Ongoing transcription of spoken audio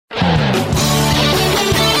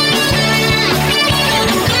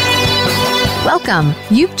Welcome.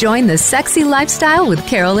 You've joined the Sexy Lifestyle with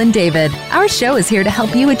Carol and David. Our show is here to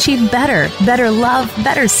help you achieve better love,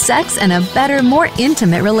 better sex, and a better, more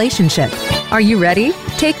intimate relationship. Are you ready?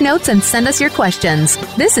 Take notes and send us your questions.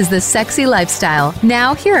 This is the Sexy Lifestyle.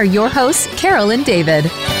 Now, here are your hosts, Carol and David.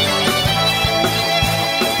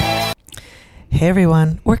 Hey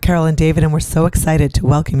everyone, we're Carol and David, and we're so excited to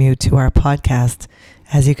welcome you to our podcast.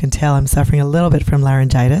 As you can tell, I'm suffering a little bit from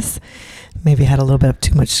laryngitis. Maybe had a little bit of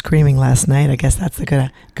too much screaming last night. I guess that's a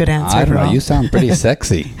good answer. I don't know. You sound pretty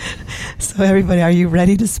sexy. So everybody, are you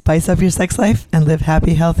ready to spice up your sex life and live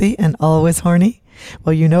happy, healthy, and always horny?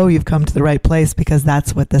 Well, you know you've come to the right place because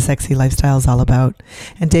that's what the Sexy Lifestyle is all about.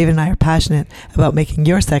 And David and I are passionate about making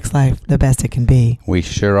your sex life the best it can be. We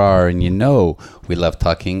sure are. And you know, we love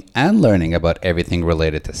talking and learning about everything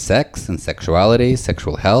related to sex and sexuality,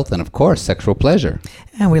 sexual health, and of course, sexual pleasure.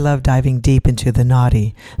 And we love diving deep into the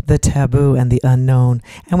naughty, the taboo, and the unknown.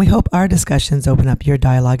 And we hope our discussions open up your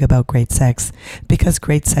dialogue about great sex, because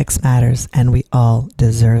great sex matters and we all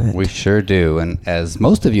deserve it. We sure do. And as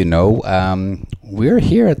most of you know, we're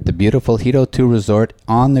here at the beautiful Hito 2 Resort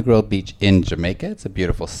on the Grove Beach in Jamaica. It's a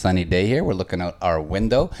beautiful sunny day here. We're looking out our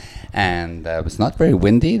window and it's not very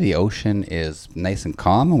windy. The ocean is nice and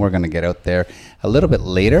calm, and we're going to get out there a little bit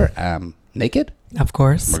later. Naked? Of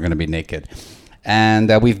course. We're going to be naked.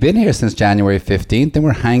 And we've been here since January 15th, and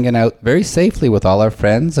we're hanging out very safely with all our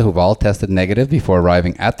friends who've all tested negative before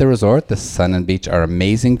arriving at the resort. The sun and beach are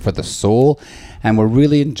amazing for the soul, and we're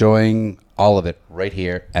really enjoying all of it right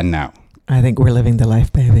here and now. I think we're living the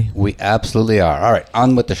life, baby. We absolutely are. All right,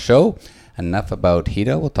 on with the show. Enough about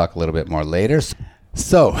Hito. We'll talk a little bit more later.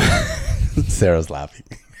 So, Sarah's laughing.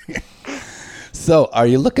 So, are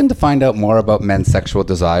you looking to find out more about men's sexual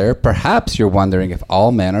desire? Perhaps you're wondering if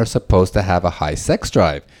all men are supposed to have a high sex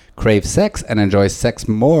drive, crave sex, and enjoy sex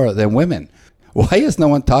more than women. Why is no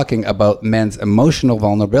one talking about men's emotional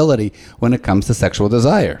vulnerability when it comes to sexual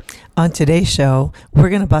desire? On today's show, we're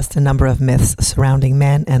going to bust a number of myths surrounding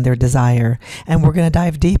men and their desire, and we're going to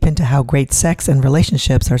dive deep into how great sex and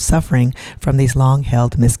relationships are suffering from these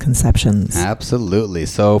long-held misconceptions. Absolutely.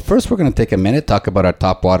 So first, we're going to take a minute, talk about our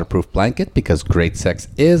top waterproof blanket, because great sex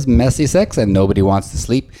is messy sex and nobody wants to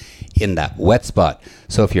sleep in that wet spot.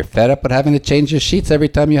 So if you're fed up with having to change your sheets every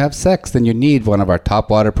time you have sex, then you need one of our top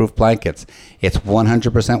waterproof blankets. It's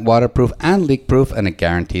 100% waterproof and leak-proof, and it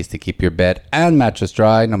guarantees to keep your bed and mattress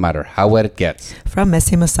dry no matter how wet it gets. From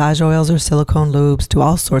messy massage oils or silicone lubes to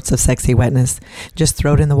all sorts of sexy wetness, just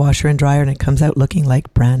throw it in the washer and dryer and it comes out looking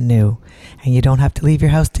like brand new. And you don't have to leave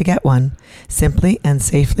your house to get one. Simply and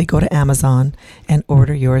safely go to Amazon and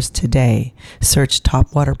order yours today. Search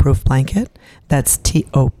Top Waterproof Blanket. That's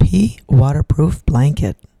T-O-P Waterproof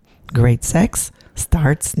Blanket. Great sex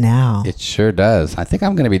starts now. It sure does. I think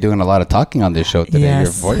I'm going to be doing a lot of talking on this show today.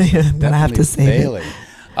 Yes. Your voice is Then I have to save it.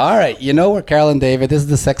 All right. You know, we're Carol and David. This is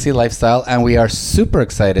the Sexy Lifestyle, and we are super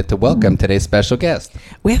excited to welcome today's special guest.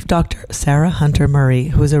 We have Dr. Sarah Hunter Murray,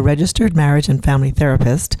 who is a registered marriage and family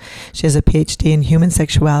therapist. She has a PhD in human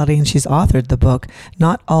sexuality, and she's authored the book,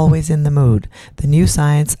 Not Always in the Mood, The New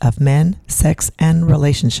Science of Men, Sex, and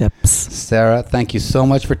Relationships. Sarah, thank you so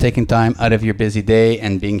much for taking time out of your busy day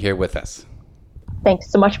and being here with us.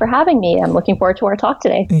 Thanks so much for having me. I'm looking forward to our talk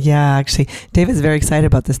today. Yeah, actually, David's very excited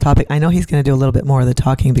about this topic. I know he's going to do a little bit more of the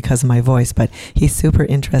talking because of my voice, but he's super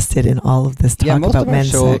interested in all of this talk about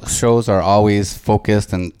men's sex. Most of our shows are always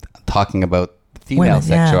focused and talking about female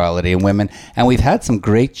sexuality and women. And we've had some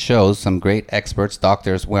great shows, some great experts,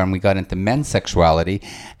 doctors, when we got into men's sexuality.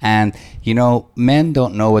 And, you know, men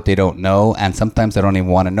don't know what they don't know. And sometimes they don't even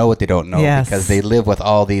want to know what they don't know because they live with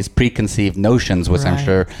all these preconceived notions, which I'm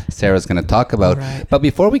sure Sarah's going to talk about. Right. But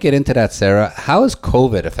before we get into that, Sarah, how has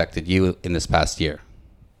COVID affected you in this past year?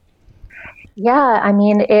 Yeah, I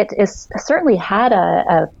mean, it is certainly had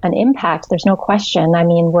an impact. There's no question. I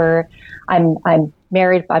mean, I'm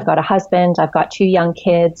married. I've got a husband. I've got 2 young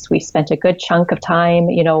kids. We've spent a good chunk of time,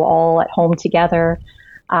 all at home together.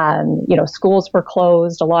 Schools were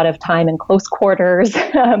closed, a lot of time in close quarters,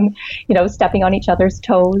 stepping on each other's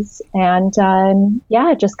toes. And,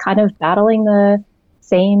 just kind of battling the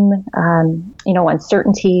same,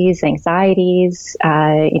 uncertainties, anxieties,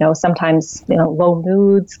 sometimes, low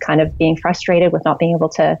moods, kind of being frustrated with not being able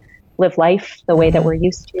to live life the way that we're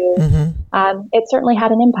used to. Mm-hmm. It certainly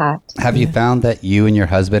had an impact. Have you found that you and your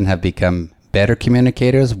husband have become better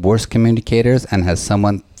communicators, worse communicators, and has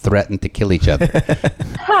someone threatened to kill each other?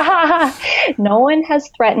 No one has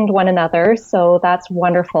threatened one another, so that's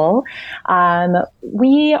wonderful.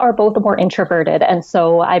 We are both more introverted, and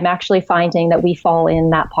so I'm actually finding that we fall in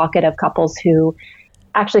that pocket of couples who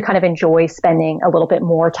actually kind of enjoy spending a little bit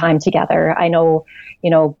more time together. I know,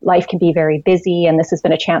 life can be very busy, and this has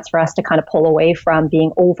been a chance for us to kind of pull away from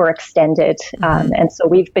being overextended. And so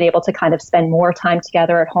we've been able to kind of spend more time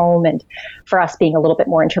together at home. And for us being a little bit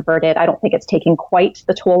more introverted, I don't think it's taking quite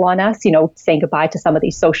the toll on us. Saying goodbye to some of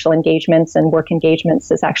these social engagements and work engagements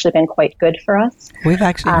has actually been quite good for us. We've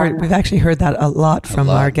actually heard that a lot from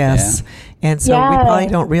our guests. Yeah. And so we probably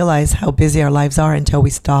don't realize how busy our lives are until we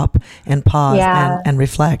stop and pause and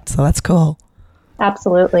reflect. So that's cool.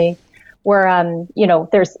 Absolutely. Where,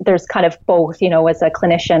 there's kind of both, as a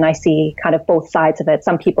clinician, I see kind of both sides of it.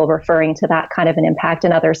 Some people referring to that kind of an impact,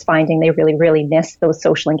 and others finding they really, really miss those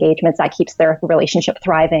social engagements. That keeps their relationship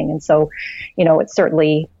thriving. And so, it's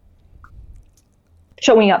certainly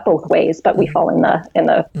showing up both ways, but we fall in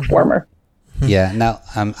the former. Yeah. Now,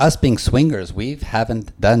 us being swingers, we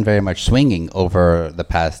haven't done very much swinging over the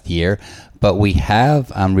past year, but we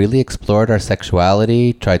have really explored our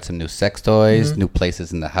sexuality, tried some new sex toys, new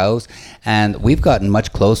places in the house, and we've gotten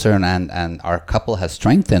much closer, and our couple has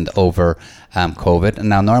strengthened over COVID. And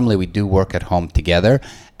now, normally we do work at home together,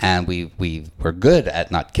 and we're good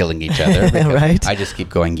at not killing each other. Right. I just keep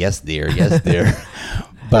going, yes, dear, yes, dear.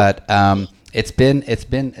 But It's been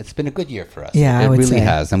a good year for us. Yeah, it really say.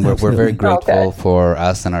 has, and we're very grateful for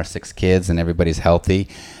us and our 6 kids, and everybody's healthy.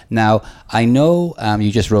 Now, I know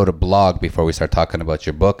you just wrote a blog before we start talking about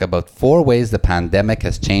your book about 4 ways the pandemic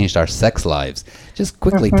has changed our sex lives. Just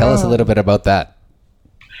quickly tell us a little bit about that.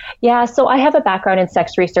 Yeah, so I have a background in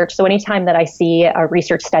sex research. So anytime that I see a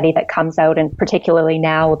research study that comes out, and particularly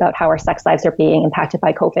now about how our sex lives are being impacted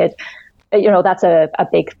by COVID, that's a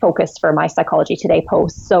big focus for my Psychology Today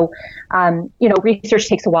posts. So, research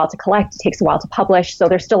takes a while to collect, it takes a while to publish. So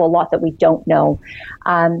there's still a lot that we don't know.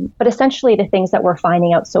 But essentially the things that we're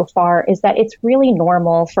finding out so far is that it's really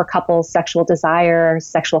normal for couples' sexual desire,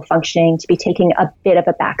 sexual functioning to be taking a bit of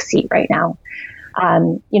a backseat right now.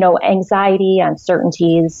 Anxiety,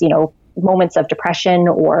 uncertainties, moments of depression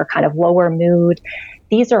or kind of lower mood.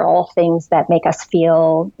 These are all things that make us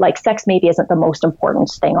feel like sex maybe isn't the most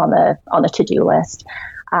important thing on the to-do list.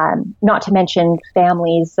 Not to mention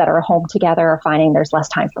families that are home together are finding there's less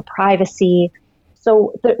time for privacy.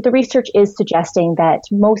 So the research is suggesting that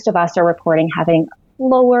most of us are reporting having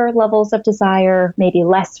lower levels of desire, maybe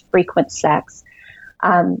less frequent sex.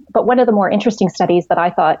 But one of the more interesting studies that I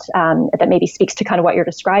thought that maybe speaks to kind of what you're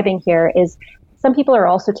describing here is some people are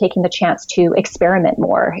also taking the chance to experiment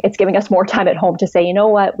more. It's giving us more time at home to say, you know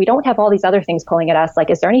what, we don't have all these other things pulling at us. Like,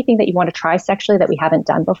 is there anything that you want to try sexually that we haven't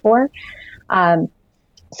done before?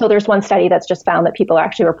 So there's one study that's just found that people are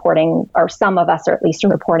actually reporting, or some of us are at least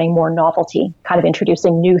reporting more novelty, kind of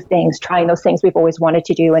introducing new things, trying those things we've always wanted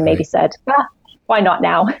to do and maybe said, why not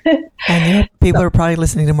now? And people are probably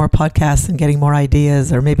listening to more podcasts and getting more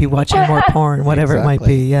ideas, or maybe watching more porn, whatever it might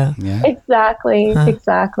be. Yeah. Exactly.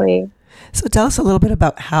 So tell us a little bit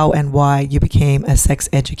about how and why you became a sex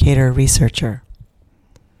educator researcher.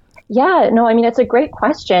 Yeah, no, I mean, it's a great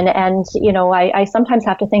question. And, I sometimes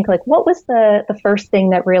have to think, like, what was the first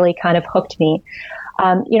thing that really kind of hooked me?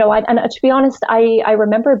 And to be honest, I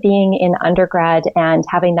remember being in undergrad and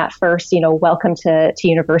having that first, welcome to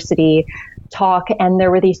university talk. And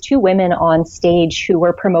there were these 2 women on stage who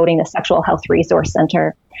were promoting the Sexual Health Resource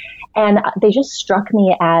Center. And they just struck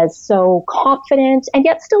me as so confident and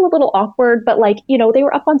yet still a little awkward. But they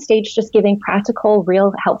were up on stage just giving practical,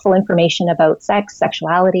 real helpful information about sex,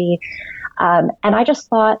 sexuality. And I just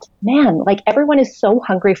thought, man, everyone is so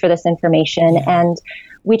hungry for this information. And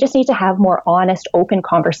we just need to have more honest, open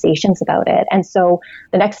conversations about it. And so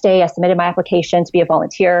the next day I submitted my application to be a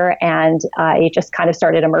volunteer, and I just kind of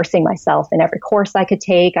started immersing myself in every course I could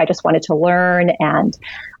take. I just wanted to learn and,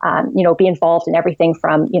 be involved in everything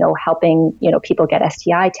from, helping, people get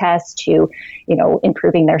STI tests to,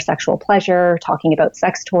 improving their sexual pleasure, talking about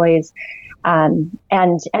sex toys. And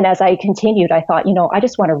as I continued, I thought, I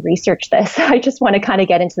just want to research this. I just want to kind of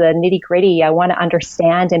get into the nitty gritty. I want to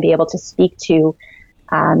understand and be able to speak to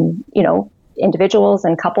individuals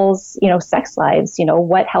and couples, sex lives,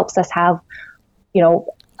 what helps us have,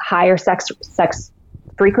 higher sex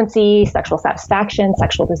frequency, sexual satisfaction,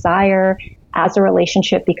 sexual desire as a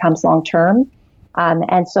relationship becomes long-term.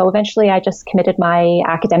 And so eventually I just committed my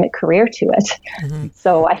academic career to it. Mm-hmm.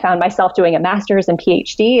 So I found myself doing a master's and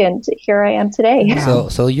PhD, and here I am today.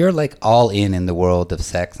 So you're all in the world of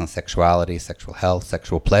sex and sexuality, sexual health,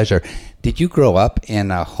 sexual pleasure. Did you grow up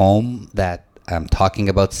in a home that talking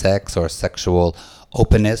about sex or sexual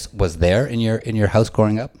openness was there in your house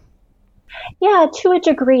growing up? Yeah, to a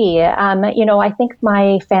degree. I think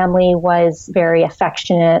my family was very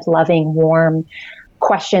affectionate, loving, warm.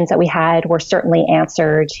 questions that we had were certainly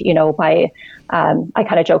answered, by, I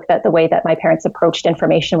kind of joke that the way that my parents approached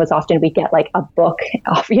information was often we'd get like a book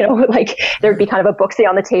off, like there'd be kind of a book say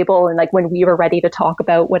on the table. And like when we were ready to talk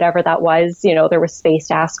about whatever that was, there was space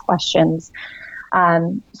to ask questions.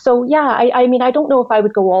 So yeah, I mean, I don't know if I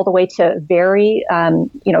would go all the way to very,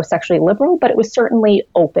 sexually liberal, but it was certainly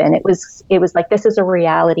open. It was like, this is a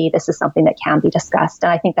reality. This is something that can be discussed.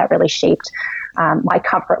 And I think that really shaped my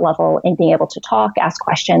comfort level in being able to talk, ask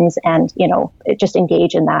questions, and, just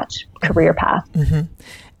engage in that career path. Mm-hmm.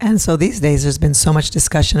 And so these days, there's been so much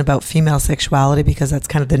discussion about female sexuality because that's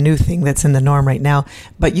kind of the new thing that's in the norm right now.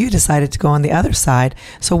 But you decided to go on the other side.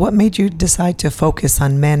 So what made you decide to focus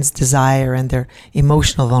on men's desire and their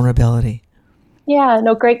emotional vulnerability? Yeah,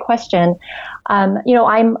 no, great question. I'm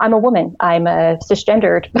a woman. I'm a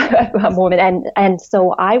cisgendered woman. And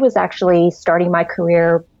so I was actually starting my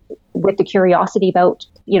career with the curiosity about,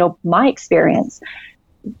 my experience.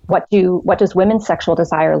 What does women's sexual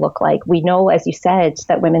desire look like? We know, as you said,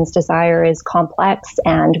 that women's desire is complex,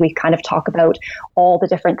 and we kind of talk about all the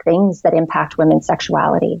different things that impact women's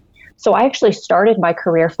sexuality. So I actually started my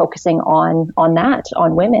career focusing on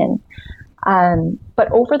women.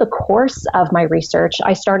 But over the course of my research,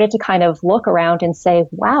 I started to kind of look around and say,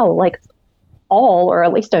 wow, like all, or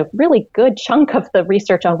at least a really good chunk of the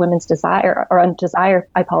research on women's desire, or on desire,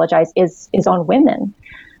 is on women.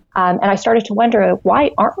 And I started to wonder,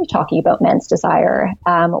 why aren't we talking about men's desire?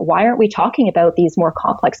 Why aren't we talking about these more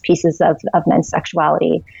complex pieces of men's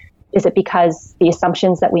sexuality? Is it because the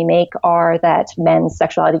assumptions that we make are that men's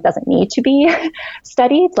sexuality doesn't need to be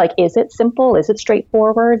studied? Like, is it simple? Is it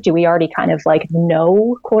straightforward? Do we already kind of like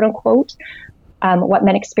know, quote unquote, what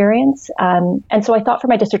men experience? And so I thought for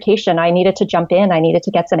my dissertation, I needed to jump in. I needed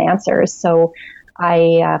to get some answers. So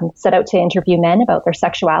I set out to interview men about their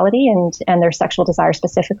sexuality and their sexual desire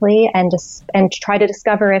specifically, and try to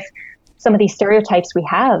discover if some of these stereotypes we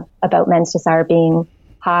have about men's desire being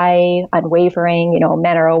high, unwavering,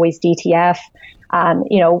 men are always DTF,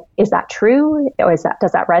 is that true? Or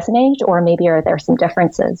does that resonate? Or maybe are there some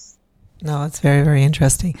differences? No, it's very, very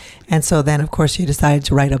interesting. And so then, of course, you decided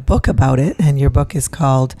to write a book about it, and your book is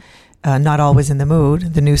called Not Always in the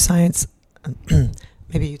Mood, The New Science.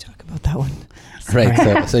 Maybe you talk about that one.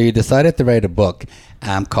 Right. So you decided to write a book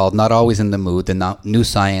called Not Always in the Mood, The New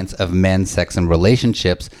Science of Men, Sex, and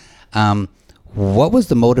Relationships. What was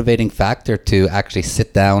the motivating factor to actually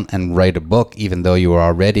sit down and write a book, even though you were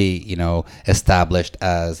already, established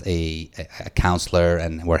as a counselor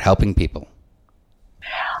and were helping people?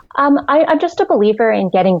 I'm just a believer in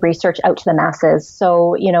getting research out to the masses.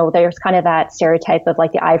 So, there's kind of that stereotype of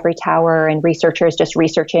like the ivory tower and researchers just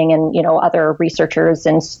researching, and, other researchers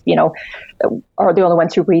and, are the only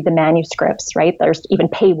ones who read the manuscripts, right? There's even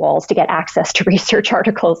paywalls to get access to research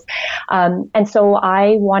articles. And so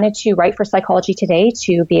I wanted to write for Psychology Today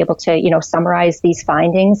to be able to, summarize these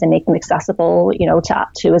findings and make them accessible,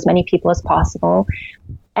 to as many people as possible.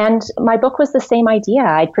 And my book was the same idea.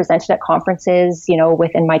 I'd presented at conferences,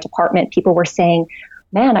 within my department. People were saying,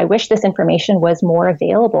 man, I wish this information was more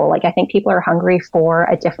available. Like, I think people are hungry for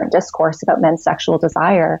a different discourse about men's sexual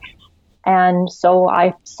desire. And so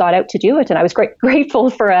I sought out to do it. And I was grateful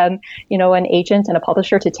for, an agent and a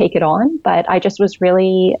publisher to take it on. But I just was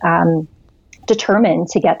really determined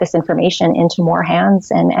to get this information into more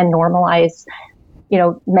hands and normalize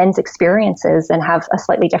men's experiences and have a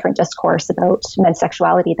slightly different discourse about men's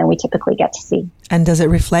sexuality than we typically get to see. And does it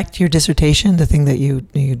reflect your dissertation, the thing that you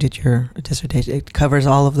did your dissertation? It covers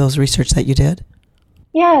all of those research that you did?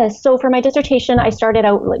 Yeah. So for my dissertation, I started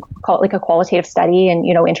out call it a qualitative study and,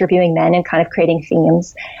 interviewing men and kind of creating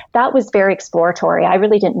themes. That was very exploratory. I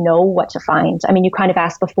really didn't know what to find. I mean, you kind of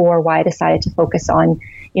asked before why I decided to focus on,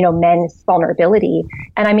 men's vulnerability.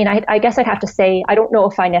 And I mean, I guess I'd have to say, I don't know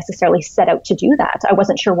if I necessarily set out to do that. I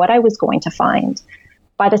wasn't sure what I was going to find.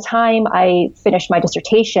 By the time I finished my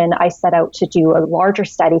dissertation, I set out to do a larger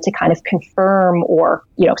study to kind of confirm or,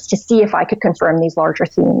 to see if I could confirm these larger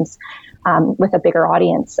themes with a bigger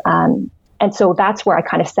audience. And so that's where I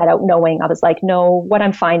kind of set out knowing, I was like, no, what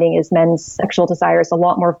I'm finding is men's sexual desire is a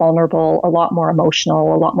lot more vulnerable, a lot more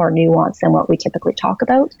emotional, a lot more nuanced than what we typically talk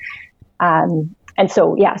about. And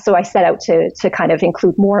so, so I set out to kind of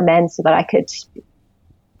include more men so that I could,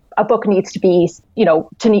 a book needs to be,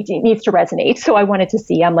 needs to resonate. So I wanted to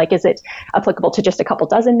see, I'm like, is it applicable to just a couple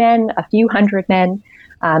dozen men, a few hundred men?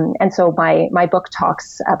 And so my book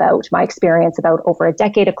talks about my experience, about over a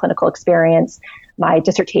decade of clinical experience, my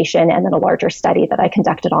dissertation, and then a larger study that I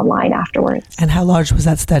conducted online afterwards. And how large was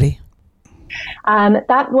that study?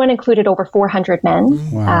 That one included over 400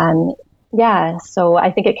 men. Wow. So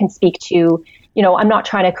I think it can speak to, I'm not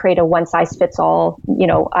trying to create a one size fits all.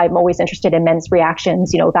 I'm always interested in men's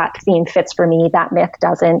reactions. That theme fits for me, that myth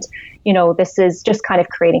doesn't. This is just kind of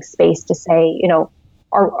creating space to say,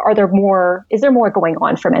 is there more going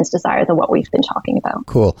on for men's desire than what we've been talking about?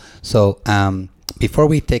 Cool. So before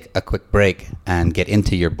we take a quick break and get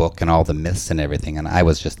into your book and all the myths and everything, and I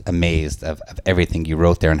was just amazed of everything you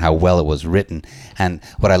wrote there and how well it was written. And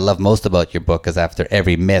what I love most about your book is after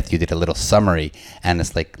every myth, you did a little summary, and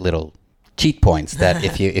it's like little cheat points that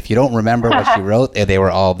if you don't remember what you wrote, they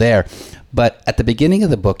were all there. But at the beginning of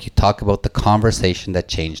the book, you talk about the conversation that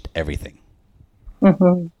changed everything.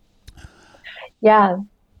 Mm-hmm. Yeah.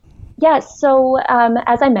 Yeah. So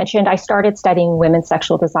as I mentioned, I started studying women's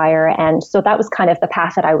sexual desire. And so that was kind of the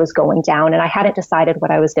path that I was going down. And I hadn't decided what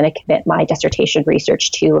I was going to commit my dissertation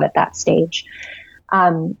research to at that stage.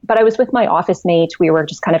 But I was with my office mate. We were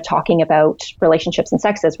just kind of talking about relationships and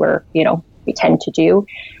sex as we tend to do.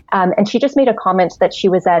 And she just made a comment that she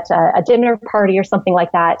was at a dinner party or something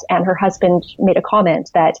like that. And her husband made a comment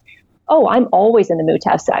that, oh, I'm always in the mood to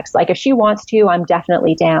have sex. Like if she wants to, I'm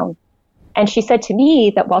definitely down. And she said to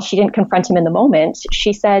me that while she didn't confront him in the moment,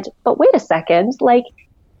 she said, but wait a second, like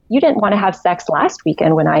you didn't want to have sex last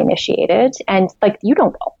weekend when I initiated. And like, you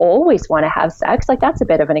don't always want to have sex. Like that's a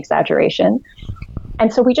bit of an exaggeration.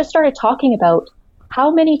 And so we just started talking about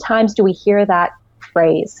how many times do we hear that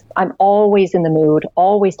phrase, I'm always in the mood,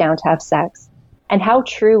 always down to have sex. And how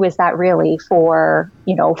true is that really for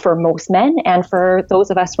most men and for those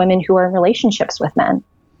of us women who are in relationships with men?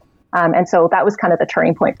 And so that was kind of the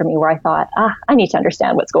turning point for me where I thought, I need to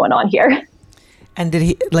understand what's going on here. And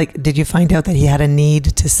did you find out that he had a need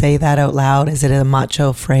to say that out loud? Is it a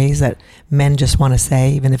macho phrase that men just want to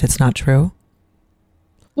say, even if it's not true?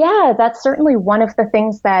 Yeah, that's certainly one of the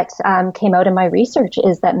things that came out in my research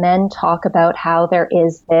is that men talk about how there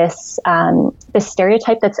is this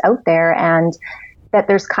stereotype that's out there and that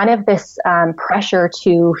there's kind of this pressure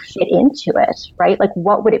to fit into it, right? Like,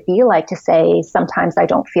 what would it be like to say, sometimes I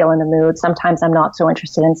don't feel in the mood, sometimes I'm not so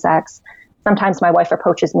interested in sex, sometimes my wife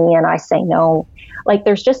approaches me and I say no. Like,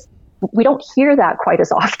 we don't hear that quite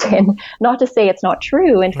as often. Not to say it's not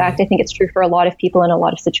true. In fact, I think it's true for a lot of people in a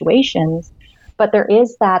lot of situations. But there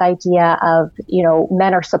is that idea of,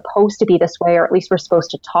 men are supposed to be this way, or at least we're supposed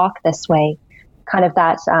to talk this way. Kind of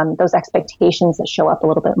that, those expectations that show up a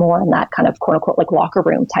little bit more in that kind of quote unquote like locker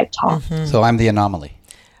room type talk. Mm-hmm. So I'm the anomaly.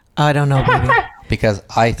 I don't know, baby. Because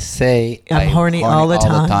I say I'm horny all the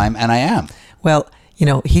time. And I am. Well,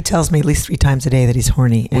 he tells me at least 3 times a day that he's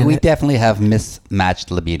horny. And we definitely have mismatched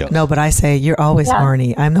libido. No, but I say, you're always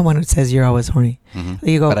horny. I'm the one who says you're always horny. Mm-hmm.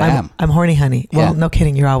 You go, but I am. I'm horny, honey. Well, no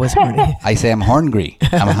kidding, you're always horny. I say I'm hungry.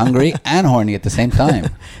 I'm hungry and horny at the same time.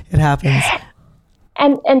 It happens.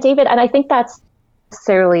 And David, and I think that's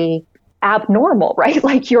necessarily abnormal, right?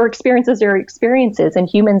 Like your experiences are experiences and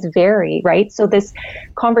humans vary, right? So this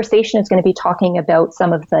conversation is going to be talking about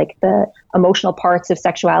some of like the emotional parts of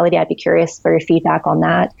sexuality. I'd be curious for your feedback on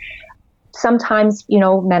that. Sometimes,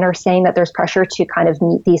 men are saying that there's pressure to kind of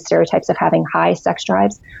meet these stereotypes of having high sex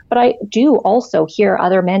drives. But I do also hear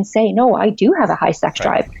other men say, no, I do have a high sex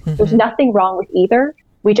drive. Mm-hmm. There's nothing wrong with either.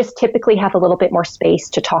 We just typically have a little bit more space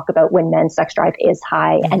to talk about when men's sex drive is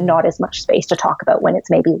high and not as much space to talk about when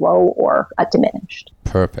it's maybe low or diminished.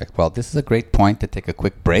 Perfect. Well, this is a great point to take a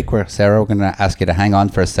quick break where, Sarah, we're going to ask you to hang on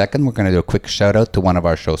for a second. We're going to do a quick shout out to one of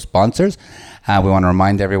our show sponsors. We want to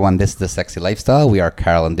remind everyone this is The Sexy Lifestyle. We are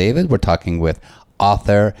Carol and David. We're talking with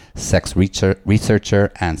author, sex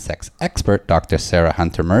researcher, and sex expert, Dr. Sarah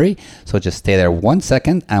Hunter-Murray. So just stay there 1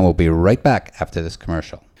 second and we'll be right back after this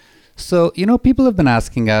commercial. So, people have been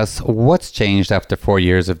asking us what's changed after 4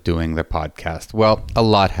 years of doing the podcast. Well, a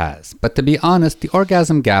lot has. But to be honest, the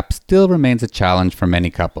orgasm gap still remains a challenge for many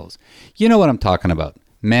couples. You know what I'm talking about.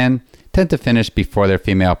 Men tend to finish before their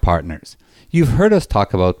female partners. You've heard us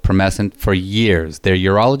talk about Promescent for years. Their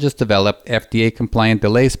urologist-developed FDA-compliant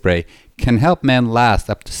delay spray can help men last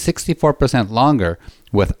up to 64% longer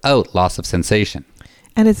without loss of sensation.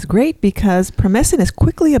 And it's great because Promescent is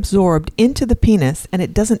quickly absorbed into the penis and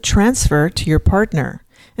it doesn't transfer to your partner.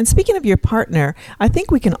 And speaking of your partner, I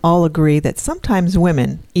think we can all agree that sometimes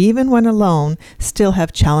women, even when alone, still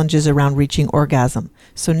have challenges around reaching orgasm.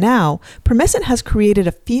 So now, Promescent has created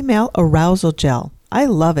a female arousal gel. I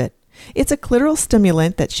love it. It's a clitoral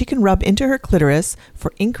stimulant that she can rub into her clitoris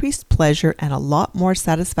for increased pleasure and a lot more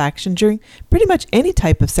satisfaction during pretty much any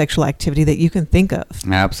type of sexual activity that you can think of.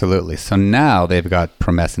 Absolutely. So now they've got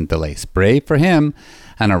Promescent Delay Spray for him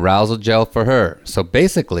and arousal gel for her. So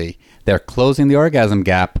basically, they're closing the orgasm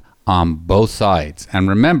gap on both sides. And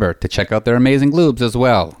remember to check out their amazing lubes as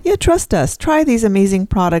well. Yeah, trust us. Try these amazing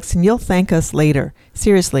products and you'll thank us later.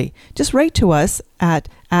 Seriously, just write to us at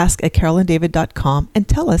ask@carolanddavid.com and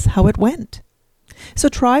tell us how it went. So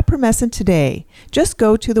try Promescent today. Just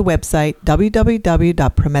go to the website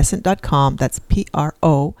www.promescent.com. That's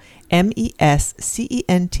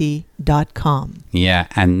PROMESCENT.com. Yeah,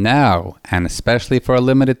 and now, and especially for a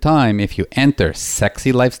limited time, if you enter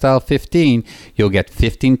Sexy Lifestyle 15, you'll get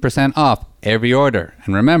 15% off every order.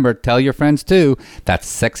 And remember, tell your friends too. That's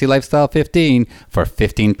Sexy Lifestyle 15 for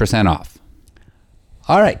 15% off.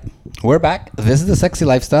 All right, we're back. This is the Sexy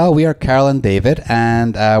Lifestyle. We are Carol and David,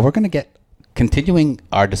 and we're going to get continuing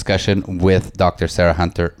our discussion with Dr. Sarah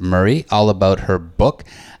Hunter Murray, all about her book,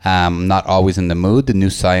 Not Always in the Mood, The New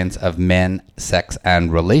Science of Men, Sex,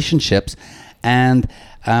 and Relationships. And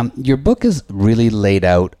your book is really laid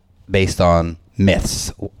out based on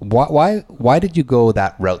myths. Why did you go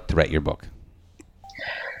that route to write your book?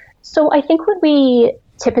 So I think when we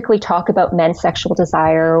typically talk about men's sexual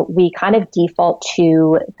desire, we kind of default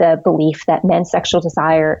to the belief that men's sexual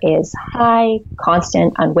desire is high,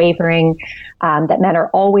 constant, unwavering, that men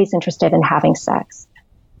are always interested in having sex.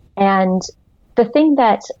 And the thing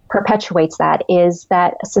that perpetuates that is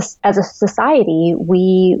that as a society,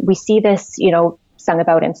 we see this, sung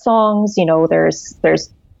about in songs. There's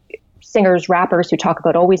singers, rappers who talk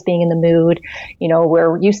about always being in the mood.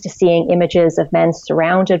 We're used to seeing images of men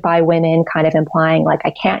surrounded by women, kind of implying like,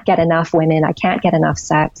 I can't get enough women, I can't get enough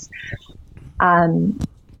sex.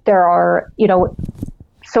 There are,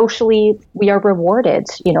 socially, we are rewarded,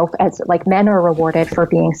 as like men are rewarded for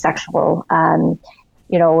being sexual.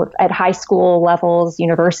 At high school levels,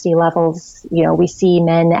 university levels, we see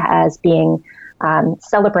men as being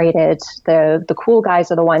celebrated. The cool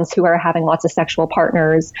guys are the ones who are having lots of sexual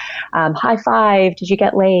partners. High five, did you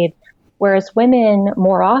get laid? Whereas women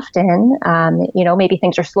more often, maybe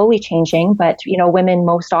things are slowly changing, but, women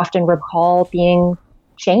most often recall being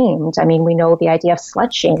shamed. I mean, we know the idea of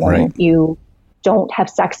slut shaming. Right. You don't have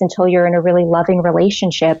sex until you're in a really loving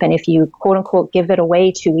relationship. And if you, quote unquote, give it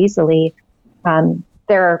away too easily,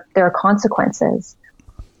 there are consequences.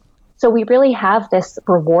 So we really have this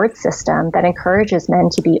reward system that encourages men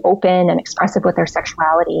to be open and expressive with their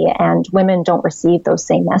sexuality, and women don't receive those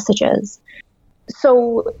same messages.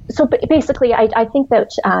 So basically, I think that,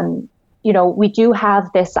 we do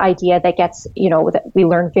have this idea that gets, that we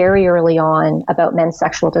learn very early on about men's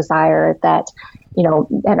sexual desire, that,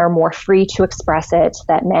 men are more free to express it,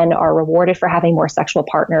 that men are rewarded for having more sexual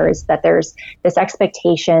partners, that there's this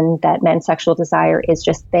expectation that men's sexual desire is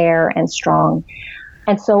just there and strong.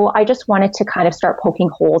 And so I just wanted to kind of start poking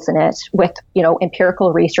holes in it with,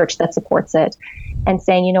 empirical research that supports it, and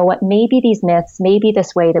saying, maybe these myths, maybe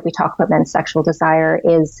this way that we talk about men's sexual desire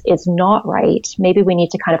is not right. Maybe we need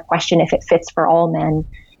to kind of question if it fits for all men,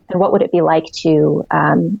 and what would it be like to,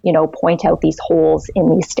 point out these holes in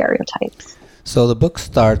these stereotypes. So the book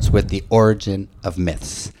starts with the origin of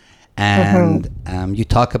myths, and you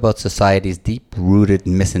talk about society's deep-rooted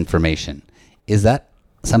misinformation. Is that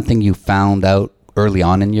something you found out early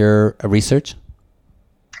on in your research?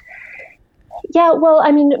 Yeah, well,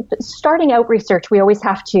 I mean, starting out research, we always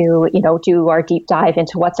have to, do our deep dive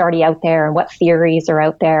into what's already out there and what theories are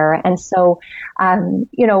out there. And so,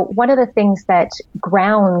 one of the things that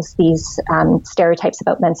grounds these stereotypes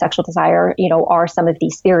about men's sexual desire, are some of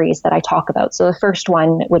these theories that I talk about. So the first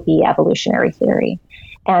one would be evolutionary theory.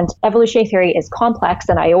 And evolutionary theory is complex,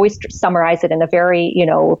 and I always summarize it in a very,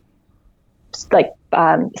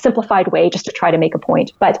 simplified way just to try to make a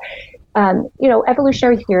point. But,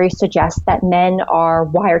 evolutionary theory suggests that men are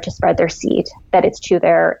wired to spread their seed, that it's to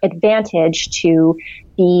their advantage to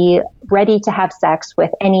be ready to have sex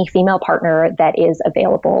with any female partner that is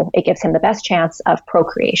available. It gives him the best chance of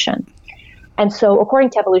procreation. And so according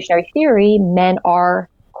to evolutionary theory, men are,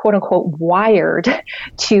 quote unquote, wired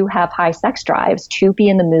to have high sex drives, to be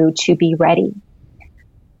in the mood, to be ready.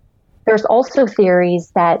 There's also theories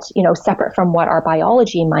that, separate from what our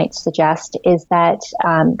biology might suggest, is that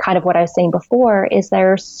kind of what I was saying before, is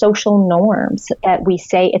there's social norms that we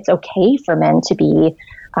say it's okay for men to be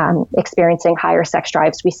experiencing higher sex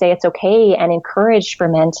drives. We say it's okay and encouraged for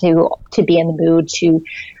men to be in the mood, to,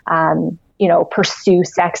 pursue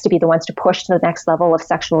sex, to be the ones to push to the next level of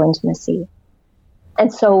sexual intimacy.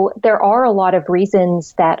 And so there are a lot of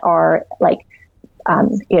reasons that are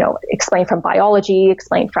explained from biology,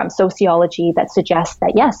 explained from sociology, that suggests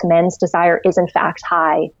that yes, men's desire is in fact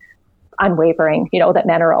high, unwavering, that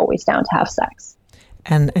men are always down to have sex.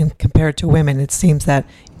 And compared to women, it seems that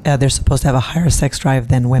they're supposed to have a higher sex drive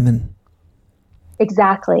than women.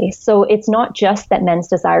 Exactly. So it's not just that men's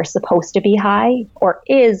desire is supposed to be high or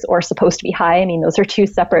supposed to be high. I mean, those are two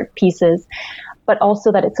separate pieces, but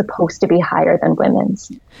also that it's supposed to be higher than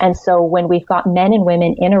women's. And so when we've got men and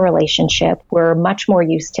women in a relationship, we're much more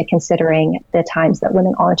used to considering the times that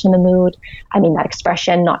women aren't in the mood. I mean, that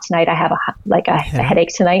expression, not tonight, I have a headache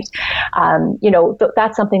tonight.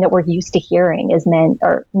 That's something that we're used to hearing is men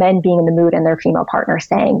being in the mood and their female partner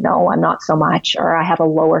saying, no, I'm not so much, or I have a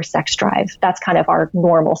lower sex drive. That's kind of our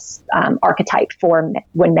normal archetype for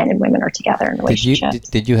when men and women are together in relationships.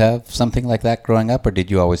 Did you have something like that growing up, or did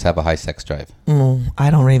you always have a high sex drive? I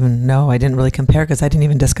don't even know. I didn't really compare because I didn't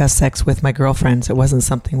even discuss sex with my girlfriends. It wasn't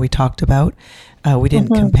something we talked about. We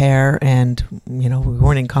didn't compare, and we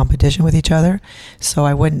weren't in competition with each other. So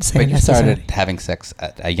I wouldn't say. But you started having sex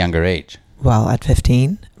at a younger age. Well, at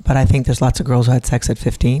 15. But I think there's lots of girls who had sex at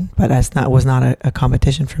 15. But was not a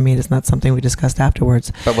competition for me. It's not something we discussed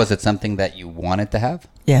afterwards. But was it something that you wanted to have?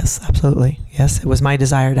 Yes, absolutely. Yes, it was my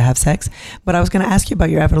desire to have sex. But I was going to ask you about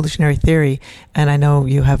your evolutionary theory, and I know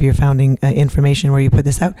you have your founding information where you put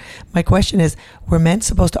this out. My question is, were men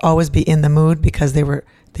supposed to always be in the mood because they were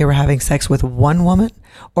having sex with one woman,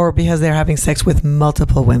 or because they're having sex with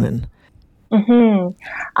multiple women?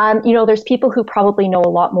 There's people who probably know a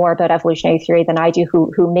lot more about evolutionary theory than I do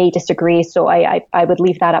who may disagree. So I would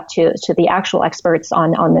leave that up to the actual experts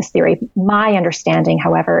on this theory. My understanding,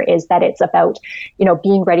 however, is that it's about,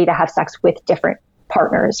 being ready to have sex with different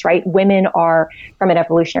partners, right? Women are, from an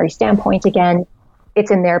evolutionary standpoint, again,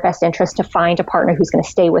 it's in their best interest to find a partner who's going to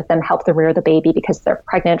stay with them, help them rear the baby because they're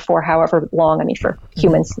pregnant for however long, I mean, for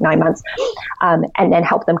humans, 9 months, and then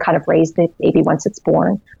help them kind of raise the baby once it's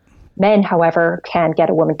born. Men, however, can get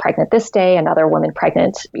a woman pregnant this day, another woman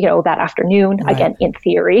pregnant, that afternoon, right. Again, in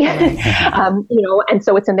theory, right. And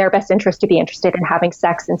so it's in their best interest to be interested in having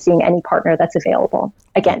sex and seeing any partner that's available.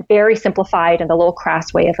 Again, very simplified and a little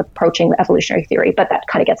crass way of approaching evolutionary theory, but that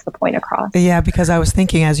kind of gets the point across. Yeah, because I was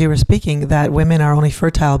thinking as you were speaking that women are only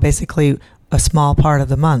fertile basically a small part of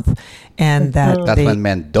the month, and that's when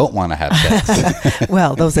men don't want to have sex.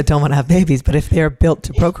 Well, those that don't want to have babies, but if they're built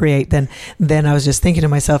to procreate, then I was just thinking to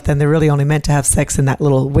myself, then they're really only meant to have sex in that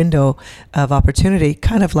little window of opportunity,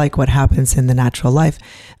 kind of like what happens in the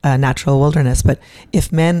natural wilderness. But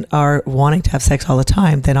if men are wanting to have sex all the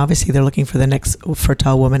time, then obviously they're looking for the next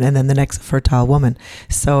fertile woman and then the next fertile woman.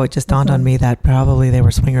 So it just dawned on me that probably they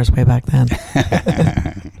were swingers way back then.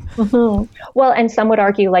 Well, and some would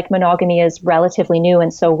argue like monogamy is relatively new,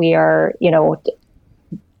 and so we are,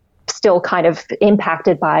 still kind of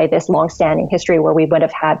impacted by this long-standing history where we would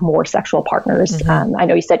have had more sexual partners. I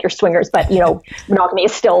know you said you're swingers, but monogamy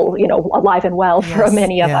is still alive and well for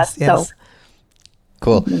many of us. Yes. So.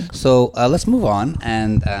 Cool. So let's move on.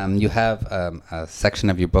 And you have a section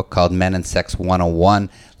of your book called Men and Sex 101.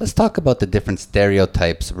 Let's talk about the different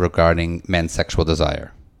stereotypes regarding men's sexual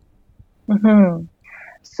desire.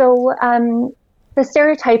 So the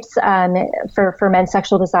stereotypes for men's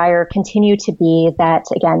sexual desire continue to be that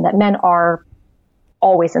men are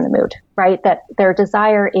always in the mood, right? That their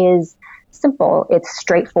desire is simple. It's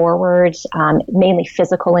straightforward, mainly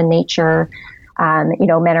physical in nature.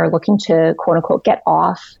 Men are looking to, quote unquote, get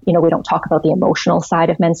off. We don't talk about the emotional side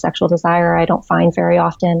of men's sexual desire, I don't find very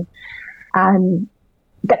often.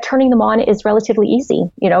 That turning them on is relatively easy,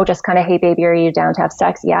 just kind of, hey, baby, are you down to have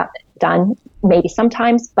sex? Yeah, done. Maybe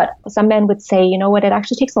sometimes, but some men would say, you know what, it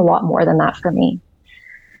actually takes a lot more than that for me.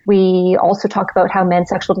 We also talk about how men's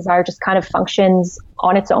sexual desire just kind of functions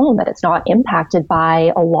on its own, that it's not impacted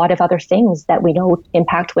by a lot of other things that we know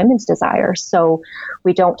impact women's desire. So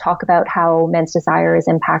we don't talk about how men's desire is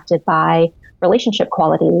impacted by relationship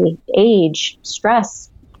quality, age,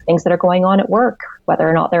 stress, things that are going on at work, whether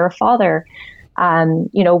or not they're a father.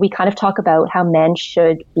 We kind of talk about how men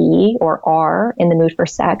should be or are in the mood for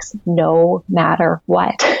sex no matter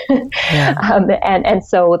what. Yeah. And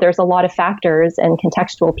so there's a lot of factors and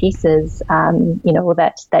contextual pieces,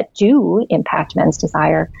 that do impact men's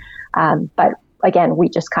desire. But again, we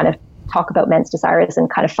just kind of talk about men's desires and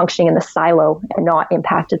kind of functioning in the silo and not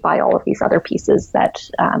impacted by all of these other pieces that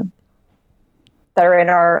are in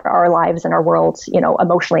our lives and our world,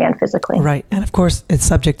 emotionally and physically. Right. And of course, it's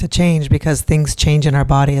subject to change because things change in our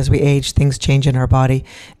body as we age, things change in our body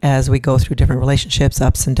as we go through different relationships,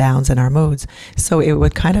 ups and downs in our moods. So it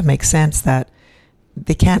would kind of make sense that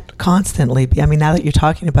they can't constantly be, now that you're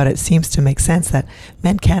talking about it, it seems to make sense that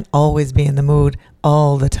men can't always be in the mood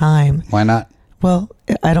all the time. Why not? Well,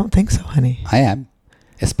 I don't think so, honey. I am.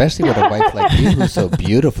 Especially with a wife like you who's so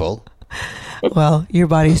beautiful. Well, your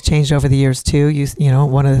body's changed over the years too. You know,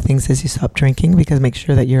 one of the things is you stop drinking because make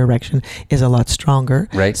sure that your erection is a lot stronger.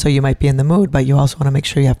 Right. So you might be in the mood, but you also want to make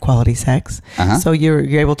sure you have quality sex. So you're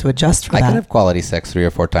able to adjust for that. I can have quality sex 3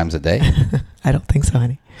 or 4 times a day. I don't think so,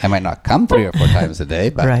 honey. I might not come 3 or 4 times a day,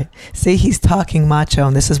 but right. See, he's talking macho,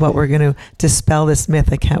 and this is what we're going to dispel this myth.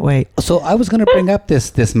 I can't wait. So I was going to bring up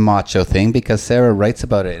this macho thing because Sarah writes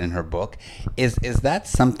about it in her book. Is that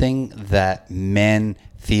something that men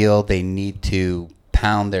feel they need to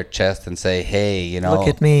pound their chest and say, "Hey, you know, look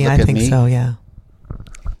at me"? I think so. Yeah.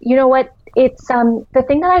 You know what? It's the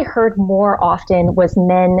thing that I heard more often was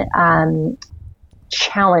men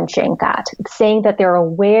challenging that, saying that they're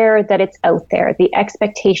aware that it's out there. The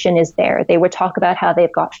expectation is there. They would talk about how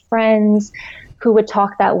they've got friends who would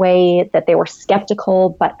talk that way, that they were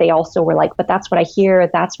skeptical, but they also were like, but that's what I hear.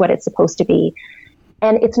 That's what it's supposed to be.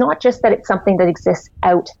 And it's not just that it's something that exists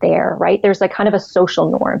out there, right? There's like kind of a social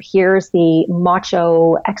norm. Here's the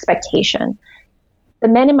macho expectation. The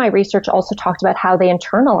men in my research also talked about how they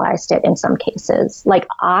internalized it in some cases. Like,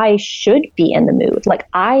 I should be in the mood. Like,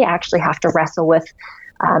 I actually have to wrestle with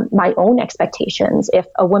my own expectations. If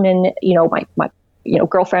a woman, you know, my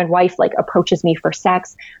girlfriend, wife, like approaches me for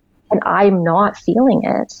sex and I'm not feeling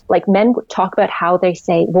it, like men talk about how they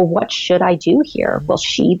say, well, what should I do here? Will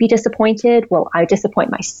she be disappointed? Will I disappoint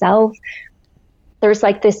myself? There's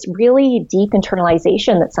like this really deep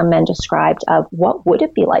internalization that some men described of what would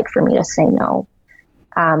it be like for me to say no?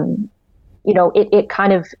 You know, it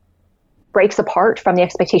kind of breaks apart from the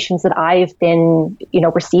expectations that I've been, you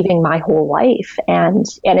know, receiving my whole life. And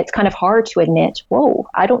it's kind of hard to admit, whoa,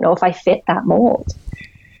 I don't know if I fit that mold.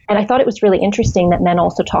 And I thought it was really interesting that men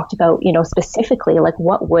also talked about, you know, specifically, like,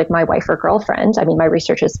 what would my wife or girlfriend, I mean, my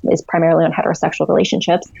research is primarily on heterosexual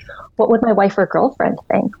relationships. What would my wife or girlfriend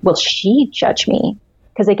think? Will she judge me?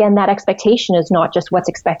 Because again, that expectation is not just what's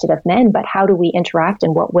expected of men, but how do we interact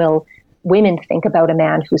and what will women think about a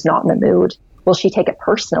man who's not in the mood? Will she take it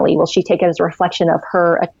personally? Will she take it as a reflection of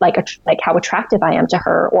her, like how attractive I am to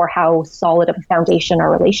her, or how solid of a foundation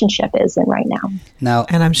our relationship is in right now?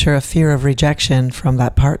 And I'm sure a fear of rejection from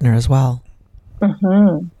that partner as well.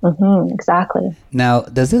 Exactly. Now,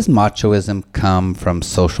 does this machoism come from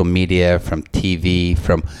social media, from TV,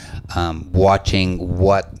 from watching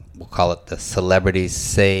what we'll call it the celebrities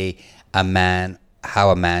say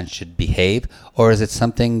how a man should behave, or is it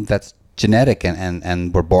something that's genetic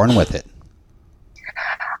and we're born with it?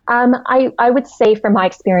 I would say from my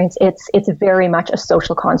experience, it's very much a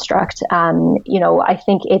social construct. You know, I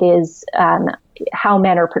think it is how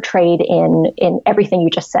men are portrayed in everything you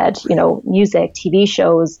just said, you know, music, TV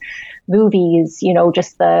shows, movies, you know,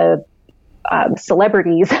 just the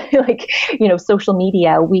celebrities, like, you know, social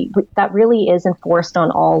media, we that really is enforced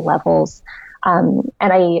on all levels. And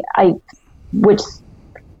I would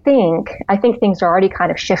I think things are already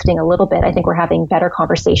kind of shifting a little bit. I think we're having better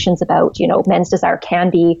conversations about, you know, men's desire can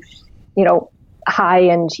be, you know, high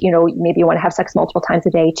and, you know, maybe you want to have sex multiple times a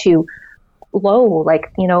day, to low,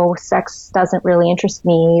 like, you know, sex doesn't really interest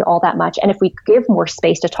me all that much. And if we give more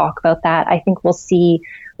space to talk about that, I think we'll see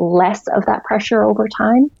less of that pressure over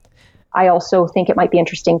time. I also think it might be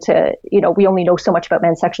interesting to, you know, we only know so much about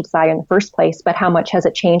men's sexual desire in the first place, but how much has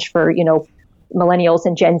it changed for, you know, millennials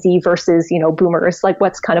and Gen Z versus, you know, boomers, like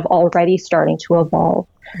what's kind of already starting to evolve.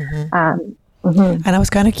 And I was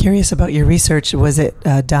kind of curious about your research. Was it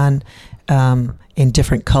done in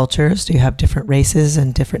different cultures? Do you have different races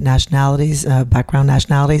and different nationalities, background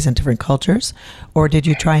nationalities and different cultures? Or did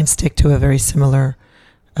you try and stick to a very similar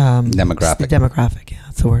demographic? Yeah,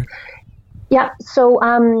 that's the word. Yeah.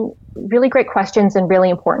 So really great questions and really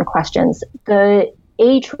important questions. The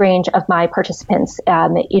age range of my participants,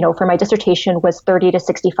 you know, for my dissertation was 30 to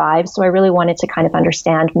 65. So I really wanted to kind of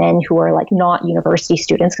understand men who are like not university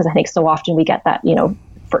students, because I think so often we get that, you know,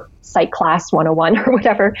 for psych class 101 or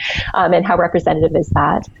whatever, and how representative is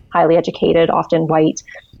that? Highly educated, often white,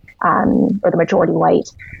 or the majority white.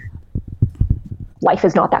 Life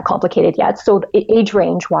is not that complicated yet. So age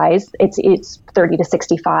range wise, it's 30 to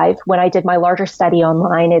 65. When I did my larger study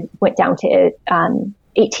online, it went down to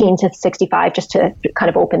 18 to 65, just to kind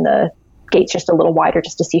of open the gates just a little wider,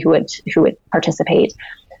 just to see who would participate.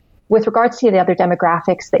 With regards to the other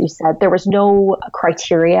demographics that you said, there was no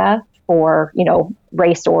criteria for, you know,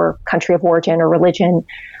 race or country of origin or religion,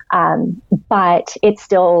 but it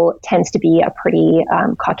still tends to be a pretty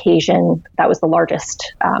Caucasian. That was the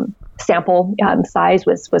largest sample size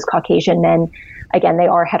was Caucasian men. Again, they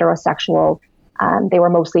are heterosexual. They were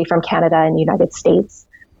mostly from Canada and the United States.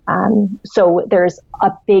 So there's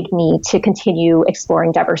a big need to continue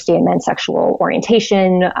exploring diversity in men's sexual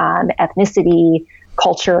orientation, ethnicity,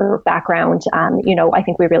 culture, background, I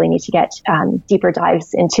think we really need to get deeper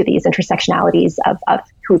dives into these intersectionalities of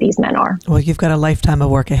who these men are. Well, you've got a lifetime of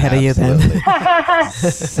work ahead of you then.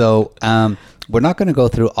 So we're not going to go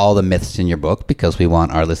through all the myths in your book because we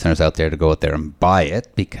want our listeners out there to go out there and buy it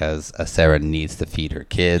because Sarah needs to feed her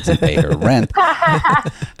kids and pay her rent.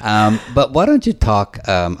 But why don't you talk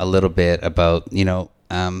a little bit about,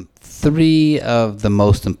 3 of the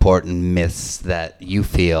most important myths that you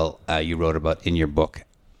feel you wrote about in your book?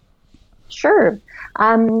 Sure.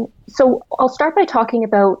 So I'll start by talking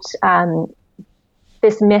about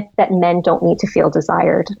this myth that men don't need to feel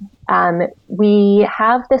desired. We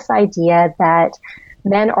have this idea that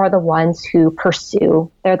men are the ones who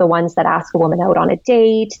pursue. They're the ones that ask a woman out on a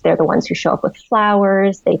date. They're the ones who show up with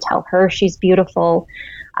flowers. They tell her she's beautiful.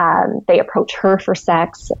 They approach her for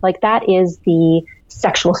sex. Like, that is the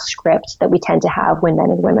sexual script that we tend to have when men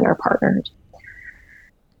and women are partnered.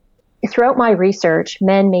 Throughout my research,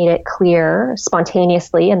 men made it clear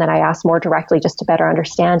spontaneously, and then I asked more directly just to better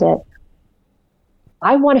understand it.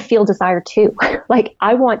 I want to feel desired too. Like,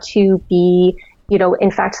 I want to be, in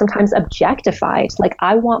fact, sometimes objectified. Like,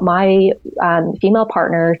 I want my female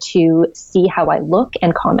partner to see how I look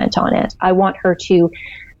and comment on it. I want her to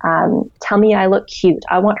tell me I look cute.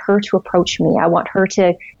 I want her to approach me. I want her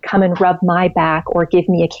to come and rub my back or give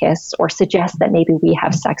me a kiss or suggest that maybe we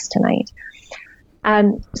have sex tonight.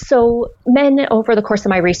 So men, over the course of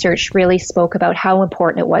my research, really spoke about how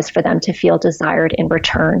important it was for them to feel desired in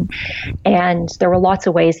return. And there were lots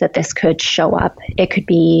of ways that this could show up. It could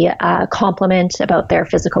be a compliment about their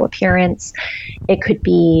physical appearance. It could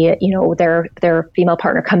be, their female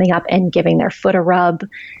partner coming up and giving their foot a rub.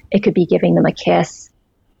 It could be giving them a kiss.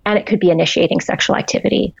 And it could be initiating sexual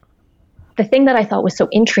activity. The thing that I thought was so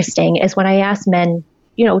interesting is when I asked men,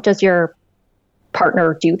 does your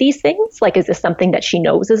partner do these things? Like, is this something that she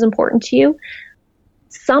knows is important to you?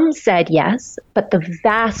 Some said yes, but the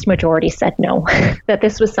vast majority said no, that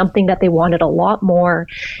this was something that they wanted a lot more.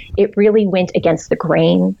 It really went against the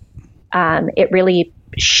grain. It really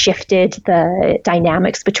shifted the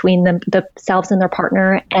dynamics between themselves and their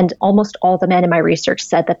partner. And almost all the men in my research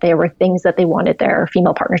said that there were things that they wanted their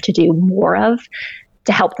female partner to do more of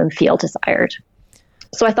to help them feel desired.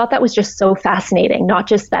 So I thought that was just so fascinating, not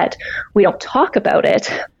just that we don't talk about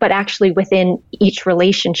it, but actually within each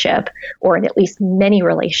relationship, or in at least many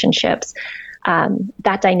relationships,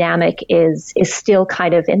 that dynamic is still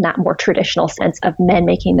kind of in that more traditional sense of men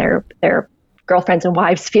making their girlfriends and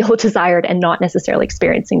wives feel desired and not necessarily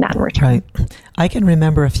experiencing that in return. Right. I can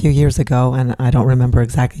remember a few years ago, and I don't remember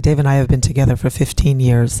exactly. Dave and I have been together for 15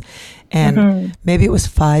 years. And maybe it was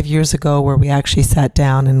 5 years ago where we actually sat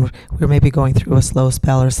down and we were maybe going through a slow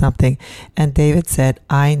spell or something. And David said,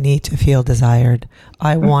 I need to feel desired.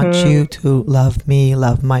 I want you to love me,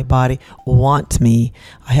 love my body, want me.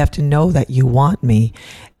 I have to know that you want me.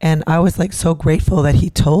 And I was like so grateful that he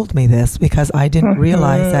told me this, because I didn't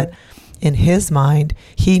realize that in his mind,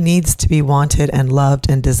 he needs to be wanted and loved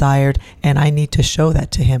and desired, and I need to show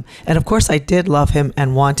that to him. And of course, I did love him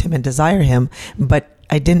and want him and desire him, but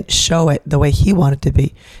I didn't show it the way he wanted to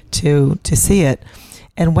be, to see it.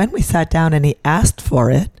 And when we sat down and he asked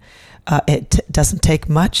for it, it doesn't take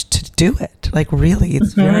much to do it. Like, really,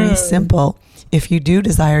 it's very simple. If you do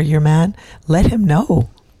desire your man, let him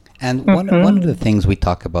know. And one of the things we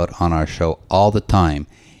talk about on our show all the time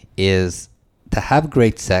is, to have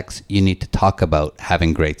great sex, you need to talk about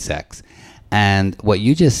having great sex. And what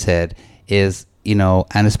you just said is,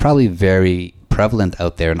 and it's probably very prevalent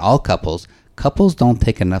out there in all couples don't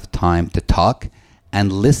take enough time to talk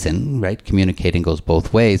and listen, right? Communicating goes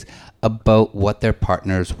both ways, about what their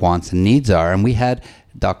partner's wants and needs are. And we had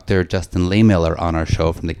Dr. Justin Lehmiller on our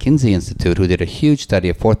show from the Kinsey Institute, who did a huge study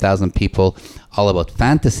of 4,000 people all about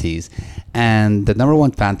fantasies. And the number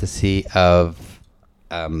one fantasy of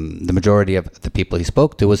the majority of the people he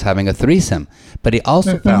spoke to was having a threesome. But he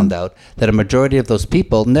also found out that a majority of those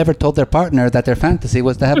people never told their partner that their fantasy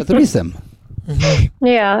was to have a threesome.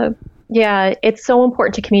 Yeah. It's so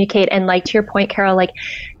important to communicate. And like, to your point, Carol, like,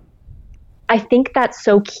 I think that's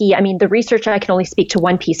so key. I mean, the research, I can only speak to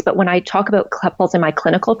one piece, but when I talk about couples in my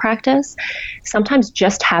clinical practice, sometimes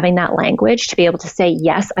just having that language to be able to say,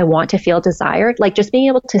 yes, I want to feel desired, like just being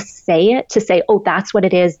able to say, oh, that's what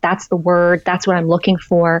it is. That's the word. That's what I'm looking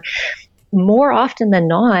for. More often than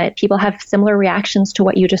not, people have similar reactions to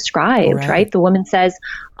what you described, right? The woman says,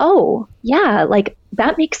 oh, yeah, like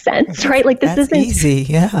that makes sense, right? Like this isn't easy.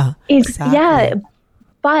 Yeah. Exactly. Yeah.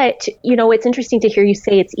 But, it's interesting to hear you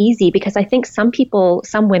say it's easy, because I think some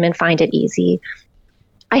women find it easy.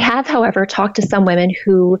 I have, however, talked to some women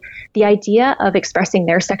who the idea of expressing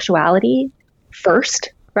their sexuality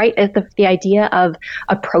first right? The idea of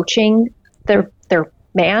approaching their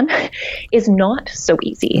man is not so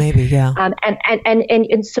easy. Maybe, yeah.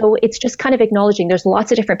 And so it's just kind of acknowledging there's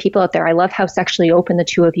lots of different people out there. I love how sexually open the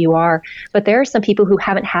two of you are, but there are some people who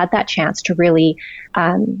haven't had that chance to really,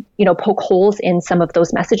 poke holes in some of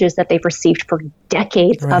those messages that they've received for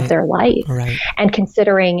decades of their life. Right. And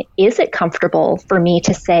considering, is it comfortable for me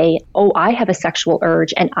to say, oh, I have a sexual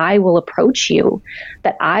urge and I will approach you,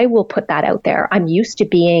 that I will put that out there. I'm used to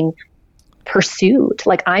being pursued.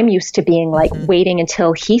 Like I'm used to being like waiting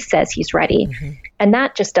until he says he's ready. And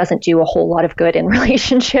that just doesn't do a whole lot of good in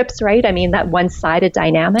relationships, right? I mean, that one-sided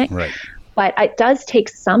dynamic. Right. But it does take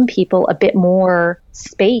some people a bit more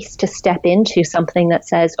space to step into something that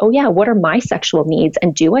says, oh yeah, what are my sexual needs?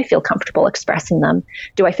 And do I feel comfortable expressing them?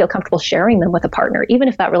 Do I feel comfortable sharing them with a partner? Even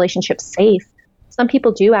if that relationship's safe, some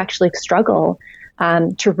people do actually struggle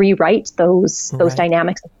to rewrite those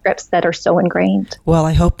dynamics and scripts that are so ingrained. Well,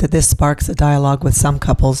 I hope that this sparks a dialogue with some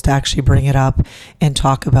couples to actually bring it up and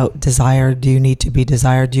talk about desire. Do you need to be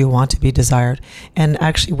desired? Do you want to be desired? And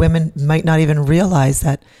actually, women might not even realize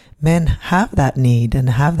that men have that need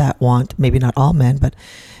and have that want. Maybe not all men, but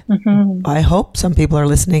I hope some people are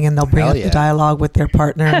listening and they'll bring up the dialogue with their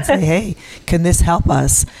partner and say, hey, can this help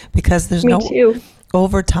us? Because there's Me too.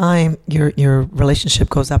 Over time, your relationship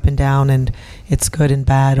goes up and down, and it's good and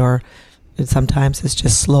bad, or sometimes it's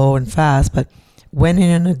just slow and fast. But when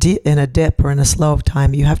you're in a dip or in a slow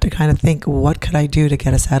time, you have to kind of think, what could I do to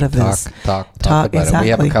get us out of this? Talk about exactly. it. We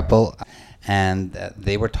have a couple, and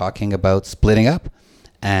they were talking about splitting up.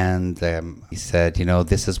 And he said,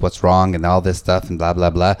 this is what's wrong and all this stuff and blah,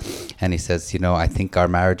 blah, blah. And he says, I think our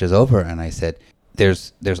marriage is over. And I said,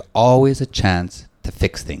 there's always a chance to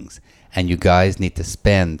fix things. And you guys need to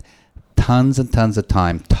spend tons and tons of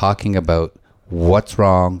time talking about what's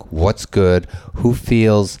wrong, what's good, who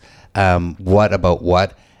feels what about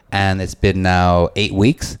what. And it's been now 8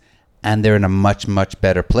 weeks, and they're in a much, much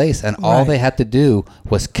better place. And all they had to do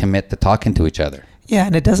was commit to talking to each other. Yeah,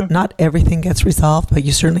 and it doesn't. Not everything gets resolved, but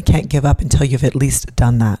you certainly can't give up until you've at least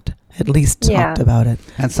done that, at least talked about it.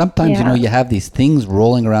 And sometimes, you have these things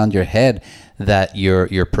rolling around your head that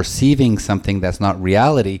you're perceiving something that's not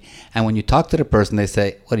reality. And when you talk to the person, they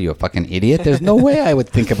say, what are you, a fucking idiot? There's no way I would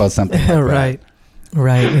think about something like that.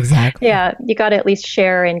 Right, exactly. Yeah, you got to at least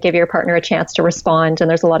share and give your partner a chance to respond. And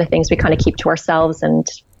there's a lot of things we kind of keep to ourselves, and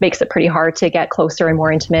makes it pretty hard to get closer and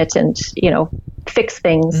more intimate and, fix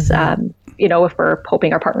things, if we're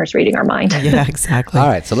hoping our partner's reading our mind. Yeah, exactly. All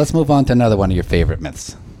right, so let's move on to another one of your favorite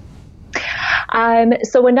myths.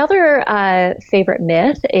 So another favorite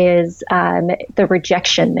myth is the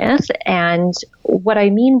rejection myth. And what I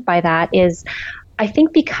mean by that is, I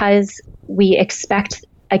think because we expect,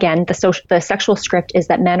 again, the sexual script is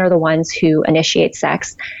that men are the ones who initiate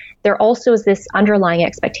sex. There also is this underlying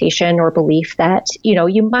expectation or belief that,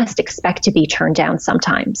 you must expect to be turned down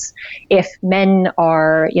sometimes. If men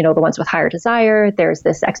are, the ones with higher desire, there's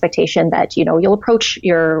this expectation that, you'll approach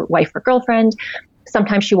your wife or girlfriend.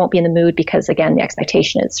 Sometimes she won't be in the mood because, again, the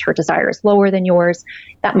expectation is her desire is lower than yours.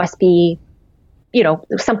 That must be,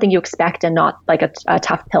 something you expect and not like a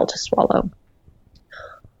tough pill to swallow.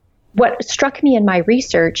 What struck me in my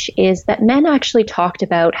research is that men actually talked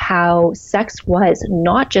about how sex was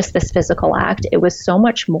not just this physical act. It was so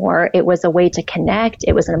much more. It was a way to connect.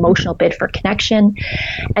 It was an emotional bid for connection.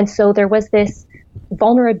 And so there was this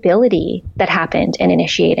vulnerability that happened in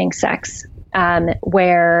initiating sex.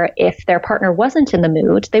 Where if their partner wasn't in the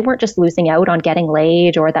mood, they weren't just losing out on getting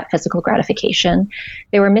laid or that physical gratification.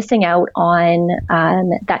 They were missing out on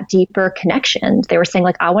that deeper connection. They were saying,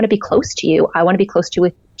 like, I want to be close to you. I want to be close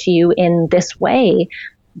to you in this way.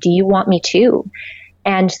 Do you want me to?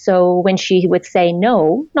 And so when she would say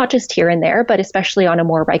no, not just here and there, but especially on a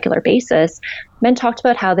more regular basis, men talked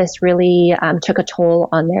about how this really took a toll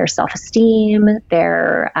on their self-esteem,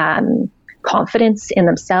 their confidence in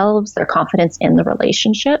themselves, their confidence in the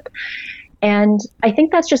relationship. And I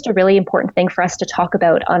think that's just a really important thing for us to talk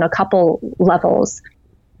about on a couple levels.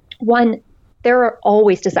 One, there are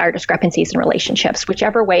always desire discrepancies in relationships,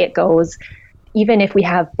 whichever way it goes. Even if we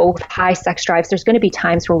have both high sex drives, there's going to be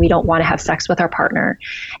times where we don't want to have sex with our partner.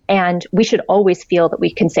 And we should always feel that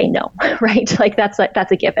we can say no, right? Like that's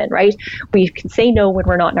a given, right? We can say no when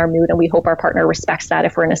we're not in our mood, and we hope our partner respects that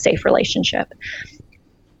if we're in a safe relationship.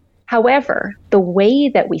 However, the way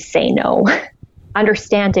that we say no,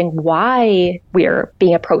 understanding why we're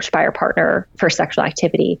being approached by our partner for sexual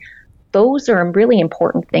activity, those are really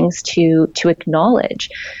important things to acknowledge.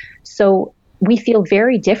 So we feel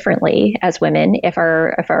very differently as women if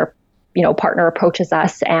our partner approaches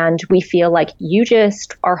us and we feel like you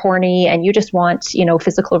just are horny and you just want,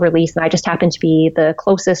 physical release, and I just happen to be the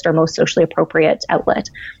closest or most socially appropriate outlet.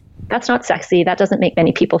 That's not sexy. That doesn't make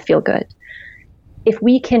many people feel good. If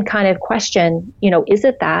we can kind of question, is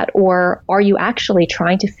it that, or are you actually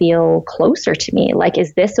trying to feel closer to me? Like,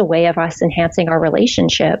 is this a way of us enhancing our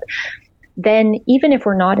relationship? Then even if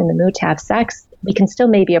we're not in the mood to have sex, we can still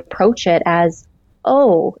maybe approach it as,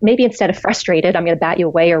 oh, maybe instead of frustrated, I'm going to bat you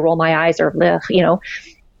away or roll my eyes or,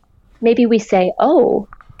 maybe we say, oh,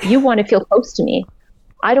 you want to feel close to me.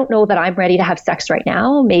 I don't know that I'm ready to have sex right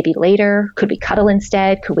now. Maybe later. Could we cuddle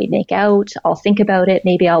instead? Could we make out? I'll think about it.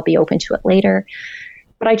 Maybe I'll be open to it later.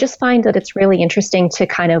 But I just find that it's really interesting to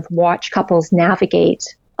kind of watch couples navigate,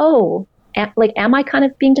 am I kind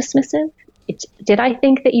of being dismissive? Did I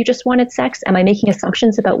think that you just wanted sex? Am I making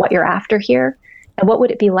assumptions about what you're after here? And what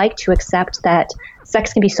would it be like to accept that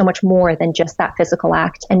sex can be so much more than just that physical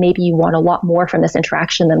act, and maybe you want a lot more from this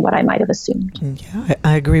interaction than what I might have assumed? Yeah,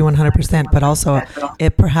 I agree 100%. But also,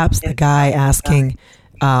 if perhaps the guy asking,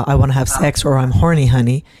 I want to have sex, or I'm horny,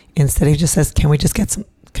 honey, instead he just says, can we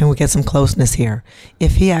get some closeness here?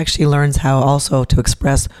 If he actually learns how also to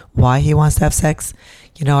express why he wants to have sex,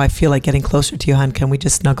 I feel like getting closer to you, hon, can we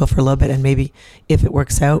just snuggle for a little bit, and maybe if it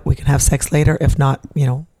works out, we can have sex later. If not,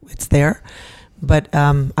 it's there. But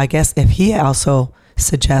I guess if he also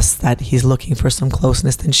suggests that he's looking for some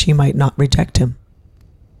closeness, then she might not reject him.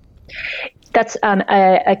 That's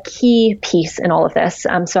a key piece in all of this.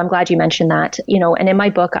 So I'm glad you mentioned that, and in my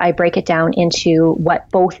book, I break it down into what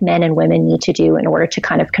both men and women need to do in order to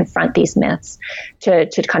kind of confront these myths, to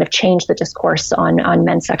kind of change the discourse on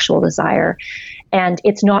men's sexual desire. And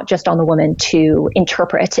it's not just on the woman to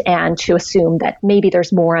interpret and to assume that maybe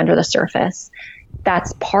there's more under the surface.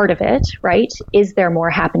 That's part of it, right? Is there more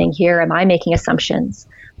happening here? Am I making assumptions?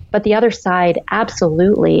 But the other side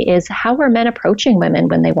absolutely is, how are men approaching women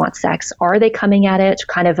when they want sex? Are they coming at it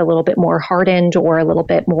kind of a little bit more hardened or a little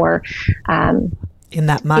bit more in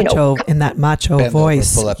that macho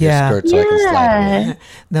voice? Pull up your skirt so I can slide away.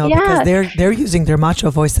 No, because they're using their macho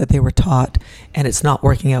voice that they were taught, and it's not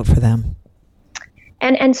working out for them.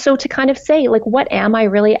 And so to kind of say, like, what am I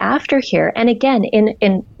really after here? And again,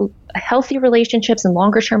 in healthy relationships and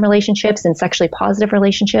longer term relationships and sexually positive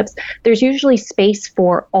relationships, there's usually space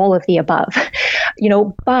for all of the above,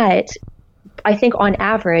 but I think on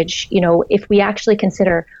average, if we actually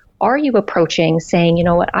consider, are you approaching saying,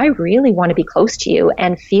 I really want to be close to you,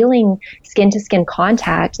 and feeling skin to skin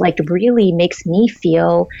contact, like, really makes me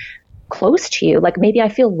feel close to you. Like, maybe I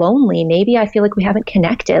feel lonely. Maybe I feel like we haven't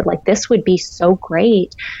connected. Like, this would be so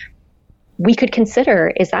great. We could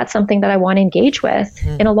consider, is that something that I want to engage with?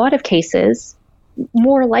 In a lot of cases,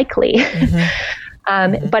 more likely.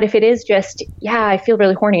 But if it is just, I feel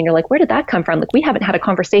really horny, and you're like, where did that come from? Like, we haven't had a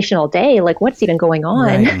conversation all day. Like, what's even going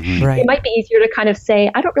on? Right. It might be easier to kind of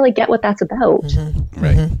say, I don't really get what that's about.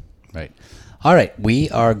 Right. All right, we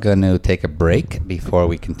are going to take a break before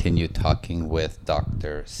we continue talking with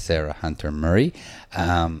Dr. Sarah Hunter Murray.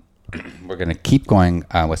 We're going to keep going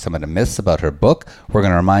with some of the myths about her book. We're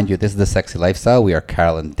going to remind you, this is The Sexy Lifestyle. We are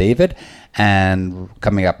Carol and David. And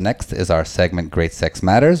coming up next is our segment, Great Sex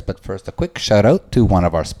Matters. But first, a quick shout out to one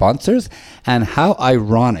of our sponsors. And how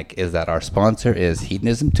ironic is that our sponsor is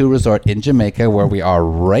Hedonism 2 Resort in Jamaica, where we are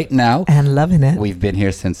right now. And loving it. We've been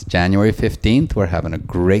here since January 15th. We're having a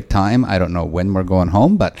great time. I don't know when we're going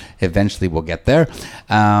home, but eventually we'll get there.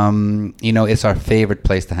 It's our favorite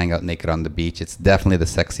place to hang out naked on the beach. It's definitely the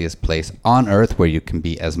sexiest place on earth, where you can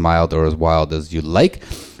be as mild or as wild as you like.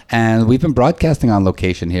 And we've been broadcasting on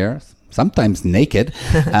location here, sometimes naked.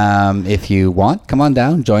 If you want, come on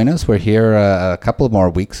down, join us. We're here a couple of more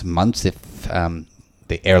weeks, months, if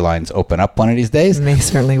the airlines open up one of these days. They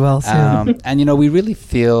certainly will soon. And we really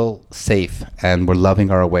feel safe, and we're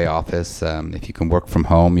loving our away office. If you can work from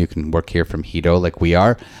home, you can work here from Hedo like we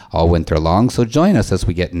are all winter long. So join us as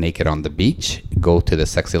we get naked on the beach. Go to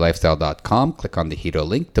thesexylifestyle.com, click on the Hedo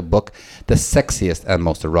link to book the sexiest and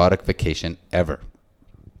most erotic vacation ever.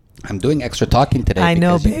 I'm doing extra talking today. I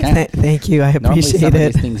know, babe. Thank you. I appreciate Normally some it.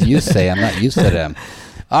 of these things you say, I'm not used to them.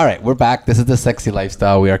 All right, we're back. This is The Sexy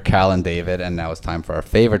Lifestyle. We are Cal and David, and now it's time for our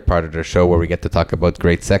favorite part of the show, where we get to talk about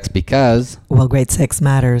great sex, because... well, great sex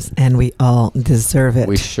matters, and we all deserve it.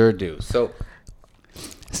 We sure do. So,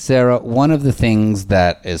 Sarah, one of the things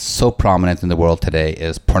that is so prominent in the world today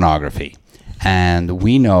is pornography. And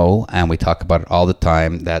we know, and we talk about it all the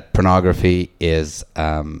time, that pornography is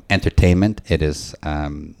entertainment. It is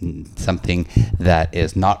something that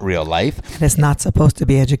is not real life. It's not supposed to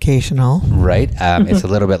be educational. Right. It's a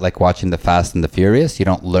little bit like watching The Fast and the Furious. You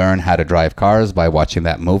don't learn how to drive cars by watching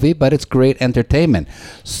that movie, but it's great entertainment.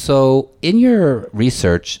 So in your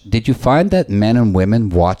research, did you find that men and women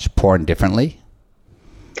watch porn differently?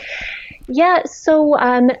 Yeah, so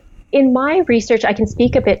in my research, I can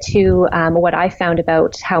speak a bit to what I found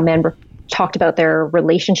about how men talked about their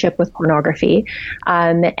relationship with pornography.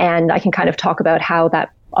 And I can kind of talk about how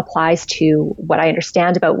that applies to what I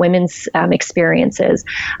understand about women's experiences.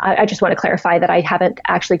 I just want to clarify that I haven't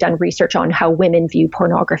actually done research on how women view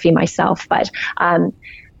pornography myself. But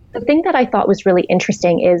the thing that I thought was really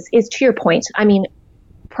interesting is to your point. I mean,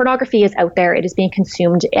 pornography is out there. It is being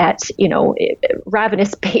consumed at,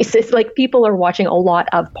 ravenous basis. Like, people are watching a lot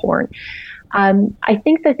of porn. I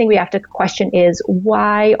think the thing we have to question is,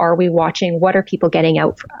 why are we watching? What are people getting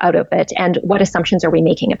out of it? And what assumptions are we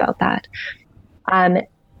making about that?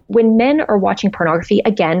 When men are watching pornography,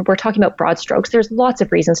 again, we're talking about broad strokes. There's lots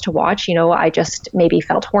of reasons to watch. I just maybe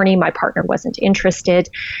felt horny. My partner wasn't interested.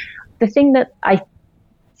 The thing that I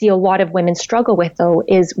see a lot of women struggle with, though,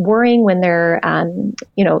 is worrying when their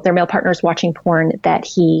male partner is watching porn that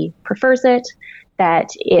he prefers it, that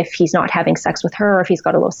if he's not having sex with her, or if he's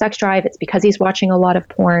got a low sex drive, it's because he's watching a lot of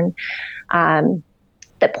porn,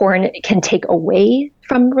 that porn can take away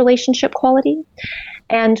from relationship quality.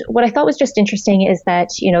 And what I thought was just interesting is that,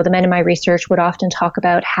 the men in my research would often talk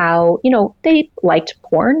about how, they liked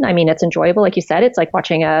porn. I mean, it's enjoyable. Like you said, it's like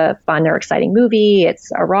watching a fun or exciting movie.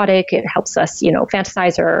 It's erotic. It helps us,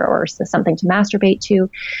 fantasize or something to masturbate to.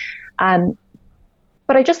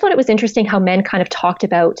 But I just thought it was interesting how men kind of talked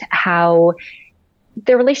about how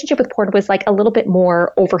their relationship with porn was like a little bit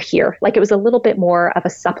more over here. Like, it was a little bit more of a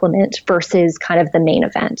supplement versus kind of the main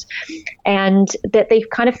event. And that they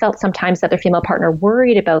kind of felt sometimes that their female partner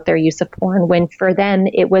worried about their use of porn, when for them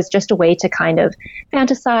it was just a way to kind of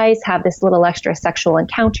fantasize, have this little extra sexual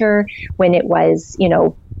encounter, when it was,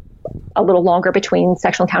 a little longer between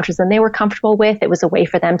sexual encounters than they were comfortable with. It was a way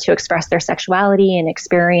for them to express their sexuality and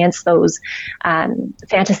experience those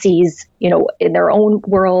fantasies, in their own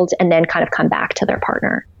world, and then kind of come back to their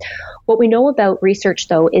partner. What we know about research,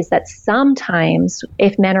 though, is that sometimes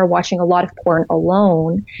if men are watching a lot of porn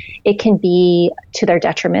alone, it can be to their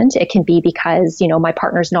detriment. It can be because, my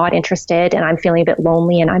partner's not interested and I'm feeling a bit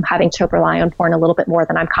lonely and I'm having to rely on porn a little bit more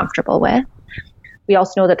than I'm comfortable with. We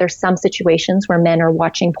also know that there's some situations where men are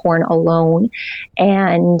watching porn alone,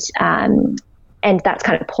 and that's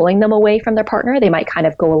kind of pulling them away from their partner. They might kind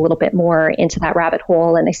of go a little bit more into that rabbit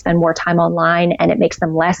hole, and they spend more time online, and it makes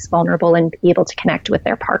them less vulnerable and be able to connect with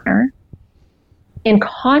their partner. In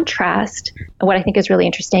contrast, what I think is really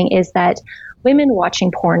interesting is that women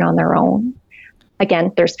watching porn on their own,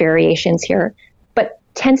 again, there's variations here, but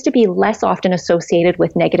tends to be less often associated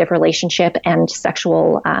with negative relationship and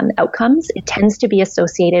sexual outcomes. It tends to be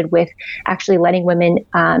associated with actually letting women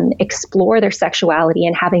explore their sexuality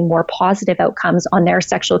and having more positive outcomes on their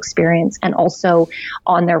sexual experience and also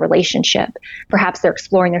on their relationship. Perhaps they're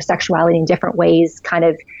exploring their sexuality in different ways, kind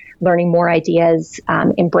of learning more ideas,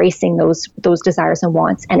 embracing those desires and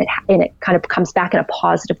wants, and it kind of comes back in a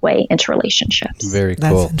positive way into relationships. Very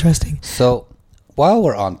cool. That's interesting. So while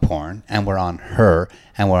we're on porn and we're on her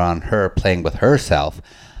playing with herself,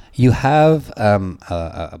 you have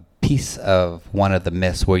a piece of one of the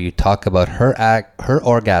myths where you talk about her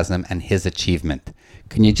orgasm and his achievement.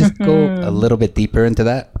 Can you just go a little bit deeper into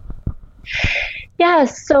that? Yeah,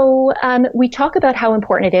 so we talk about how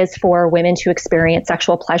important it is for women to experience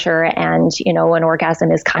sexual pleasure, and an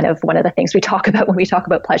orgasm is kind of one of the things we talk about when we talk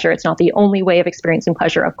about pleasure. It's not the only way of experiencing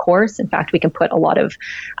pleasure, of course. In fact, we can put a lot of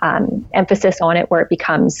emphasis on it where it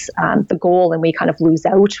becomes the goal, and we kind of lose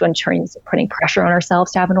out when putting pressure on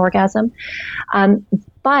ourselves to have an orgasm.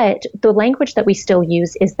 But the language that we still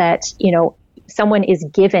use is that someone is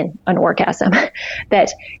given an orgasm. That,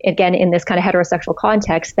 again, in this kind of heterosexual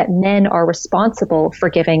context, that men are responsible for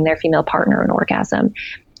giving their female partner an orgasm.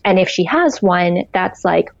 And if she has one, that's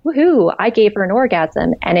like, woohoo, I gave her an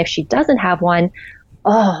orgasm. And if she doesn't have one,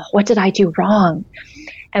 oh, what did I do wrong?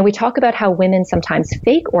 And we talk about how women sometimes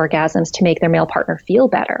fake orgasms to make their male partner feel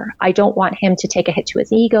better. I don't want him to take a hit to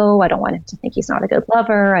his ego. I don't want him to think he's not a good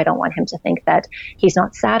lover. I don't want him to think that he's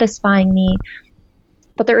not satisfying me.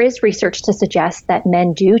 But there is research to suggest that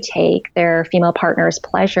men do take their female partner's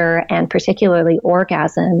pleasure, and particularly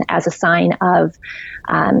orgasm, as a sign of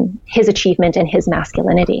his achievement and his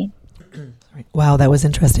masculinity. Wow, that was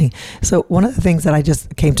interesting. So one of the things that I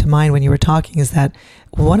just came to mind when you were talking is that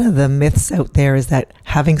one of the myths out there is that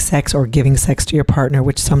having sex or giving sex to your partner,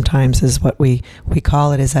 which sometimes is what we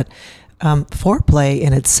call it, is that foreplay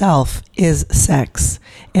in itself is sex.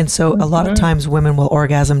 And so a lot of times women will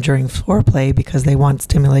orgasm during foreplay because they want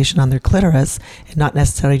stimulation on their clitoris and not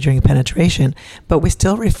necessarily during penetration, but we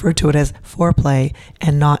still refer to it as foreplay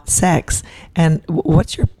and not sex. And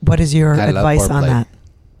what is your advice on that?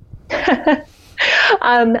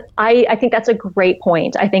 I think that's a great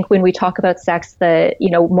point. I think when we talk about sex,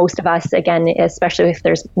 most of us, again, especially if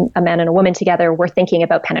there's a man and a woman together, we're thinking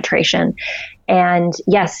about penetration. And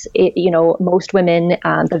yes, most women,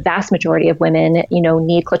 the vast majority of women,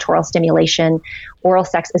 need clitoral stimulation. Oral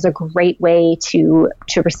sex is a great way to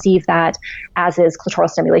receive that, as is clitoral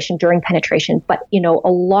stimulation during penetration. But, a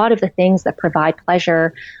lot of the things that provide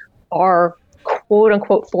pleasure are quote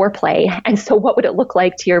unquote foreplay. And so what would it look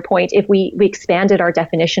like, to your point, if we expanded our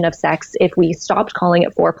definition of sex, if we stopped calling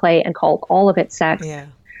it foreplay and called all of it sex? Yeah.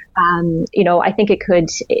 I think it could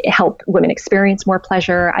help women experience more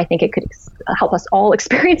pleasure. I think it could help us all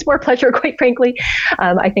experience more pleasure, quite frankly.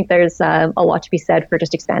 I think there's a lot to be said for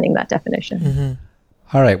just expanding that definition.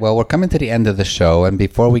 Mm-hmm. All right. Well, we're coming to the end of the show. And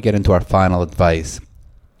before we get into our final advice,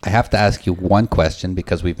 I have to ask you one question,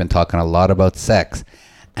 because we've been talking a lot about sex.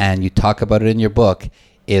 And you talk about it in your book.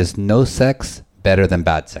 Is no sex better than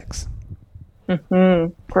bad sex?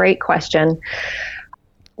 Mm-hmm. Great question.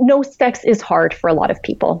 No sex is hard for a lot of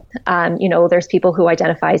people. There's people who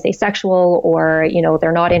identify as asexual, or,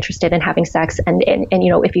 they're not interested in having sex. And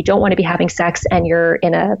if you don't want to be having sex and you're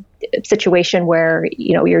in a situation where,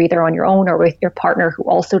 you're either on your own or with your partner who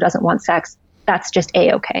also doesn't want sex, that's just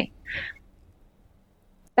A-okay.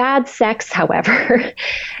 Bad sex, however,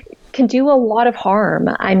 can do a lot of harm.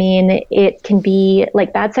 I mean, it can be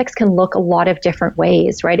like, bad sex can look a lot of different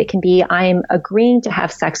ways, right? It can be, I'm agreeing to have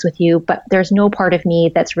sex with you, but there's no part of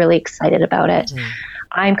me that's really excited about it.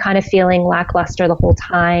 I'm kind of feeling lackluster the whole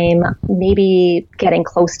time, maybe getting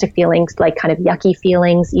close to feelings like kind of yucky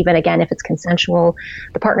feelings, even again, if it's consensual.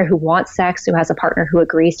 The partner who wants sex, who has a partner who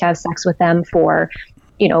agrees to have sex with them for,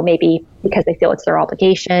 maybe because they feel it's their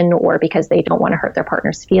obligation or because they don't want to hurt their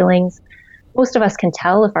partner's feelings. Most of us can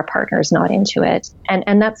tell if our partner is not into it.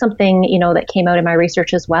 And that's something, that came out in my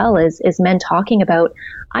research as well, is men talking about,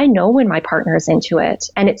 I know when my partner is into it.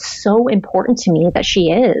 And it's so important to me that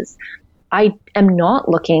she is. I am not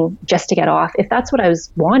looking just to get off. If that's what I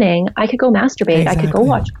was wanting, I could go masturbate. Exactly. I could go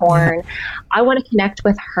watch porn. Yeah. I want to connect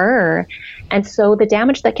with her. And so the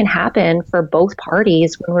damage that can happen for both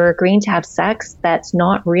parties when we're agreeing to have sex that's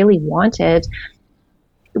not really wanted,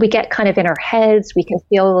 we get kind of in our heads. We can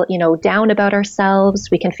feel, down about ourselves.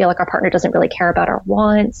 We can feel like our partner doesn't really care about our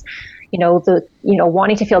wants.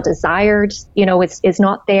 Wanting to feel desired, is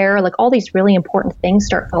not there. Like, all these really important things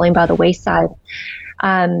start falling by the wayside.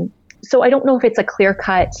 So I don't know if it's a clear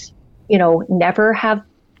cut, never have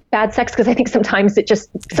bad sex, because I think sometimes it just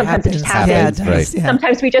happens. Yeah, right. Yeah.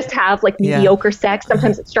 Sometimes we just have like mediocre sex.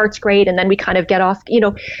 Sometimes it starts great and then we kind of get off.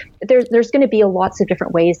 There's going to be lots of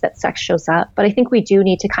different ways that sex shows up. But I think we do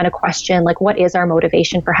need to kind of question, like, what is our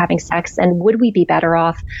motivation for having sex? And would we be better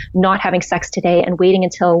off not having sex today and waiting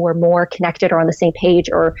until we're more connected or on the same page,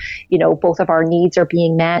 or, both of our needs are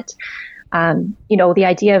being met? The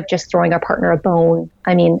idea of just throwing our partner a bone,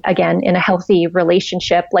 I mean, again, in a healthy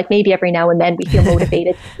relationship, like maybe every now and then we feel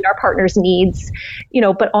motivated to meet our partner's needs,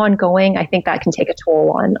 but ongoing, I think that can take a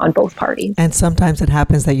toll on both parties. And sometimes it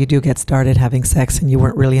happens that you do get started having sex and you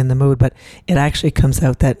weren't really in the mood, but it actually comes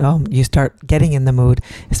out that, you start getting in the mood,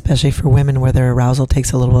 especially for women where their arousal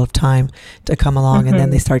takes a little bit of time to come along, and then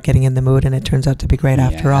they start getting in the mood, and it turns out to be great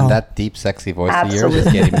after all. And that deep, sexy voice Absolutely. of yours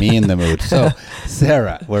is getting me in the mood. So,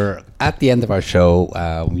 Sarah, we're at the end of our show.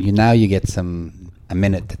 You get a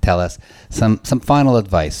minute to tell us some final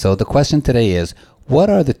advice. So the question today is, what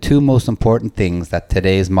are the two most important things that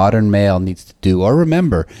today's modern male needs to do or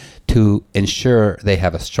remember to ensure they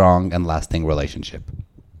have a strong and lasting relationship?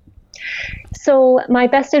 So my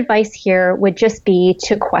best advice here would just be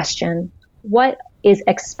to question, what is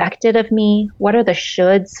expected of me? What are the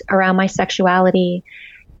shoulds around my sexuality?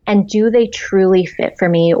 And do they truly fit for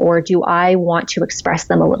me, or do I want to express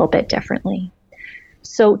them a little bit differently?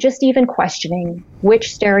 So just even questioning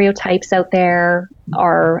which stereotypes out there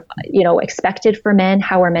are, expected for men.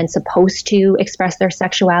 How are men supposed to express their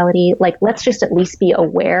sexuality? Like, let's just at least be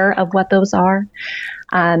aware of what those are.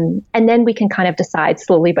 And then we can kind of decide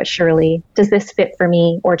slowly but surely, does this fit for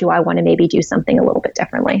me, or do I want to maybe do something a little bit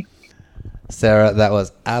differently? Sarah, that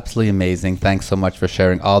was absolutely amazing. Thanks so much for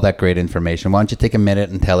sharing all that great information. Why don't you take a minute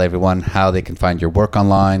and tell everyone how they can find your work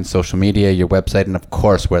online, social media, your website, and of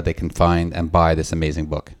course, where they can find and buy this amazing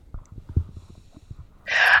book.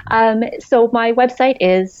 So my website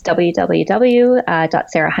is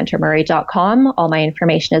www.sarahhuntermurray.com. All my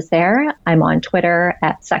information is there. I'm on Twitter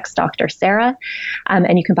at Sex Dr. Sarah.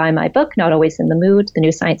 And you can buy my book, Not Always in the Mood, The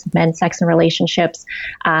New Science of Men, Sex and Relationships,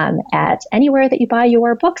 at anywhere that you buy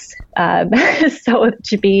your books. So it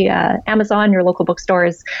should be Amazon, your local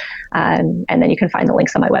bookstores. And then you can find the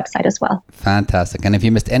links on my website as well. Fantastic. And if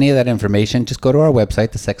you missed any of that information, just go to our website,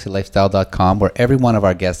 thesexylifestyle.com, where every one of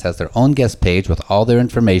our guests has their own guest page with all their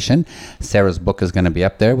information. Sarah's book is going to be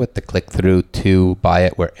up there with the click through to buy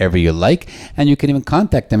it wherever you like. And you can even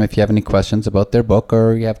contact them if you have any questions about their book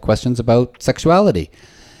or you have questions about sexuality.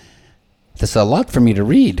 This is a lot for me to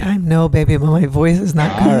read. I know, baby, but my voice is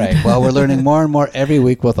not good. All right. Well, we're learning more and more every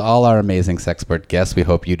week with all our amazing Sexpert guests. We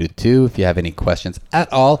hope you do too. If you have any questions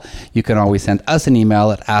at all, you can always send us an email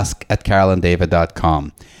at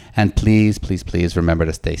ask@carolanddavid.com. And please, please, please remember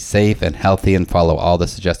to stay safe and healthy and follow all the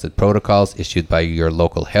suggested protocols issued by your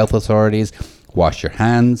local health authorities. Wash your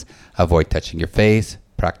hands, avoid touching your face,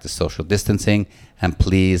 practice social distancing, and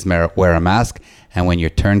please wear a mask. And when your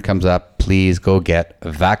turn comes up, please go get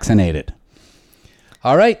vaccinated.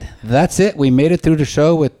 All right, that's it. We made it through the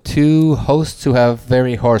show with two hosts who have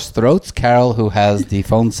very hoarse throats. Carol, who has the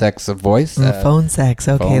phone sex voice. Phone sex.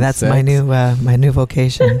 Okay, phone that's sex. my new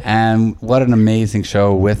vocation. And what an amazing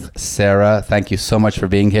show with Sarah. Thank you so much for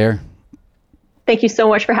being here. Thank you so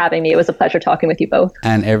much for having me. It was a pleasure talking with you both.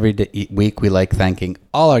 And every week we like thanking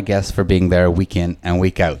all our guests for being there week in and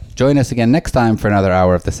week out. Join us again next time for another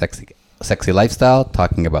hour of the Sexy Lifestyle,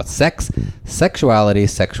 talking about sex, sexuality,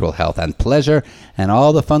 sexual health and pleasure, and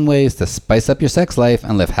all the fun ways to spice up your sex life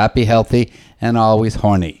and live happy, healthy, and always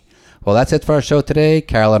horny. Well, that's it for our show today.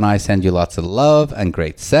 Carol and I send you lots of love and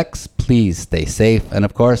great sex. Please stay safe and,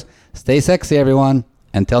 of course, stay sexy, everyone.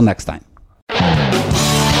 Until next time.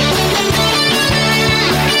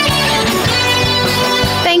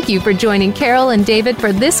 Thank you for joining Carol and David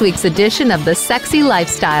for this week's edition of The Sexy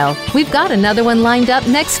Lifestyle. We've got another one lined up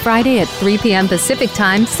next Friday at 3 p.m. Pacific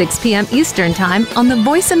Time, 6 p.m. Eastern Time on the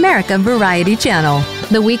Voice America Variety Channel.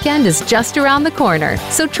 The weekend is just around the corner,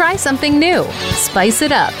 so try something new, spice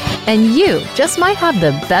it up, and you just might have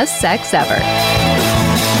the best sex ever.